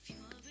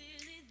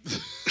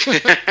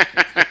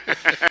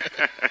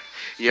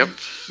 Yep.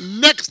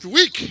 Next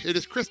week, it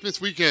is Christmas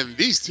weekend.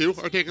 These two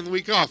are taking the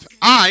week off.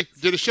 I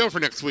did a show for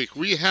next week.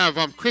 We have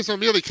Chris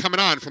O'Mealy coming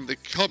on from the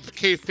Club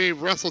Kayfabe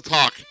Wrestle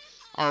Talk,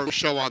 our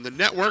show on the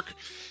network.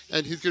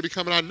 And he's going to be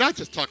coming on, not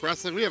just talk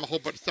wrestling. We have a whole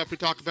bunch of stuff we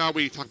talk about.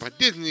 We talk about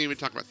Disney. We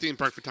talk about theme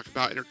parks. We talk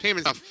about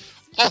entertainment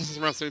stuff. Also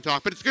some wrestling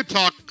talk. But it's good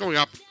talk going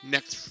up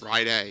next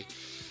Friday.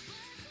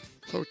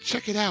 So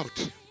check it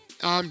out.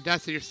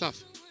 That's your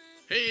stuff.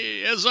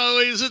 Hey, as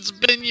always, it's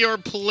been your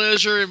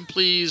pleasure. And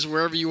please,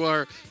 wherever you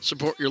are,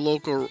 support your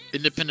local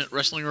independent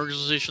wrestling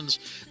organizations.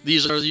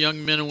 These are the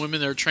young men and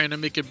women that are trying to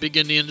make it big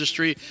in the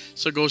industry.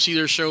 So go see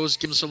their shows,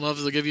 give them some love.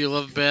 They'll give you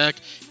love back.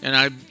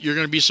 And you're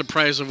going to be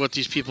surprised at what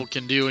these people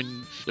can do.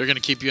 And they're going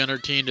to keep you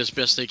entertained as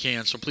best they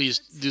can. So please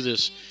do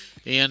this.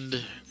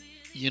 And,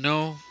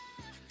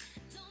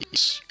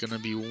 it's going to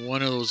be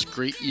one of those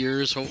great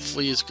years.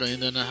 Hopefully it's going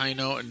to end on a high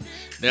note. And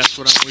that's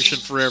what I'm wishing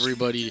for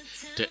everybody,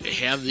 to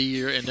have the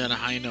year end on a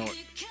high note.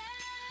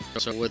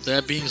 So with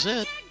that being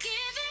said.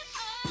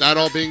 That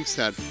all being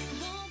said,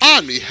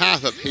 on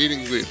behalf of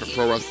Haydn Gleed from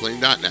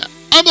ProWrestling.net,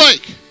 I'm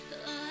Blake.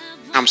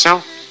 I'm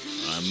Sal.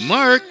 I'm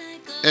Mark.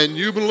 And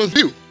you've been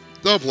listening to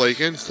The Blake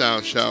and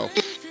Sal Show.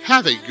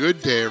 Have a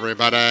good day,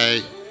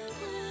 everybody.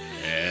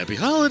 Happy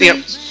holidays.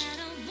 Yep.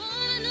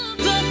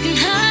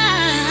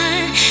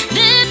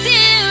 This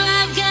year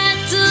I've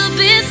got to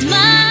be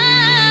smart.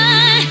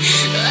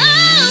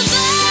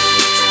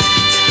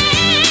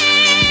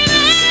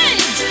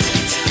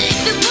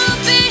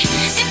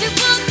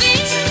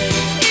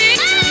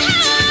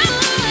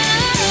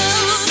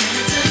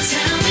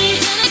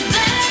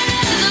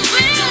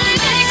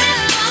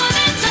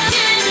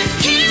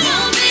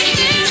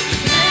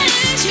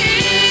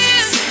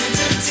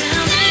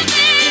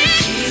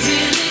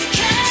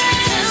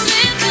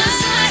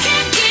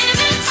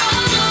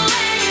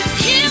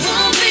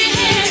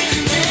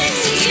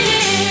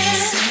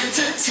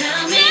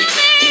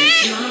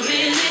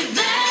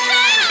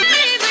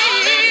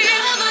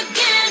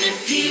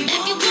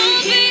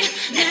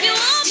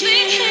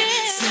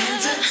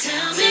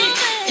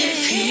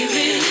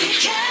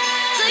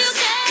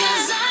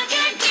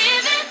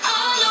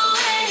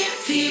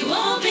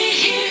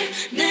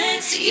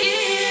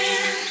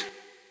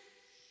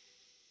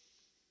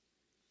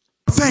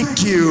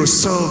 Thank you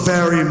so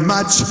very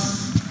much.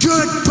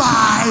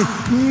 Goodbye.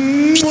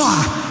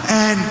 Mwah.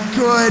 and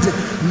good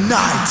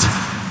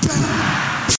night.